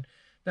side, but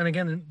then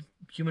again, the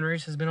human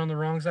race has been on the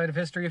wrong side of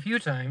history a few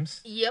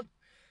times. Yep.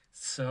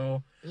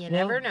 So you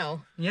never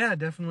know. Yeah,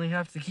 definitely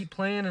have to keep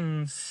playing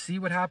and see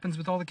what happens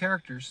with all the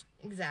characters.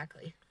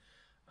 Exactly.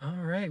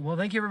 All right. Well,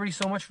 thank you everybody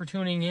so much for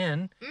tuning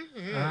in.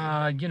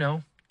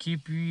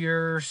 Keep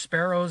your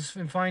sparrows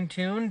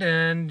fine-tuned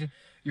and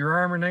your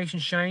armor nice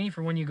and shiny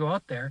for when you go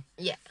out there.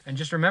 Yeah. And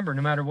just remember,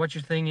 no matter what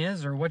your thing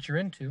is or what you're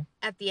into,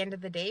 at the end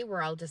of the day,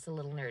 we're all just a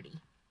little nerdy.